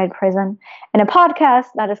Escape Diet Prison and a podcast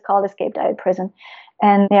that is called Escape Diet Prison.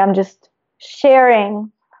 And yeah, I'm just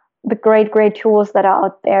sharing the great tools that are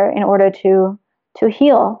out there in order to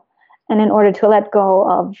heal and in order to let go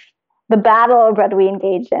of the battle that we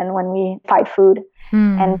engage in when we fight food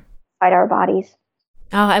and fight our bodies.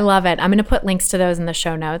 Oh, I love it. I'm going to put links to those in the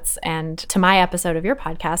show notes and to my episode of your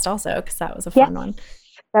podcast also, because that was a fun one.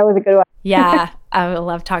 That was a good one. Yeah, I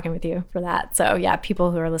love talking with you for that. So yeah,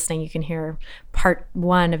 people who are listening, you can hear part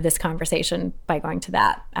 1 of this conversation by going to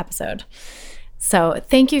that episode. So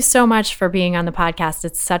thank you so much for being on the podcast.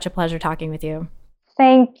 It's such a pleasure talking with you.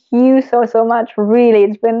 Thank you so much. Really,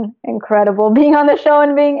 it's been incredible being on the show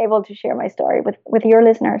and being able to share my story with your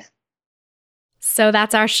listeners. So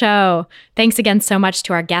that's our show. Thanks again so much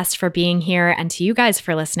to our guests for being here and to you guys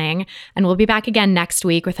for listening. And we'll be back again next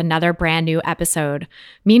week with another brand new episode.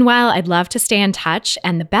 Meanwhile, I'd love to stay in touch.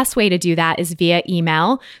 And the best way to do that is via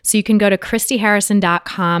email. So you can go to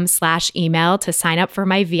christyharrison.com/email to sign up for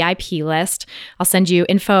my VIP list. I'll send you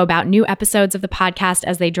info about new episodes of the podcast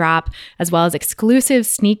as they drop, as well as exclusive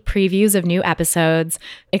sneak previews of new episodes,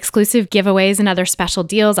 exclusive giveaways and other special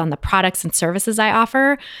deals on the products and services I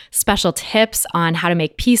offer, special tips on how to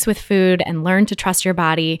make peace with food and learn to trust your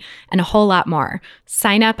body, and a whole lot more.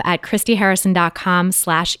 Sign up at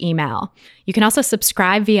christyharrison.com/email. You can also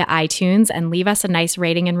subscribe via iTunes and leave us a nice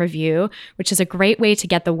rating and review, which is a great way to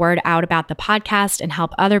get the word out about the podcast and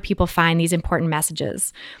help other people find these important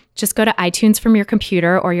messages. Just go to iTunes from your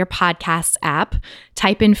computer or your podcasts app,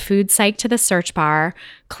 type in Food Psych to the search bar,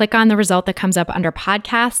 click on the result that comes up under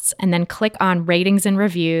podcasts, and then click on ratings and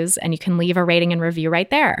reviews, and you can leave a rating and review right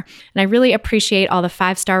there. And I really appreciate all the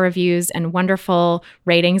 5-star reviews and wonderful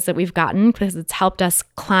ratings that we've gotten because it's helped us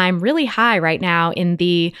climb really high right now in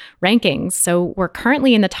the rankings. So we're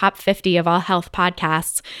currently in the top 50 of all health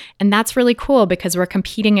podcasts, and that's really cool because we're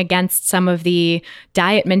competing against some of the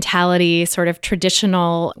diet mentality, sort of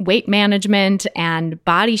traditional weight management and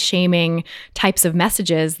body shaming types of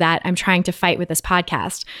messages that I'm trying to fight with this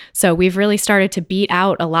podcast. So we've really started to beat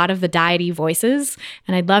out a lot of the diety voices,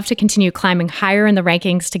 and I'd love to continue climbing higher in the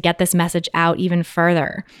rankings to get this message out even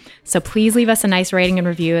further. So please leave us a nice rating and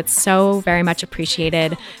review. It's so very much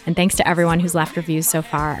appreciated. And thanks to everyone who's left reviews so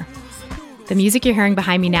far. The music you're hearing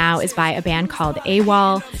behind me now is by a band called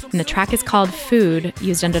AWOL, and the track is called Food,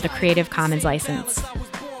 used under the Creative Commons license.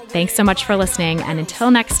 Thanks so much for listening, and until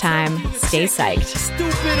next time, stay psyched.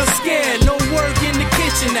 Stupid or scared, no work in the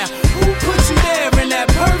kitchen now. Who put you there in that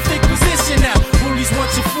perfect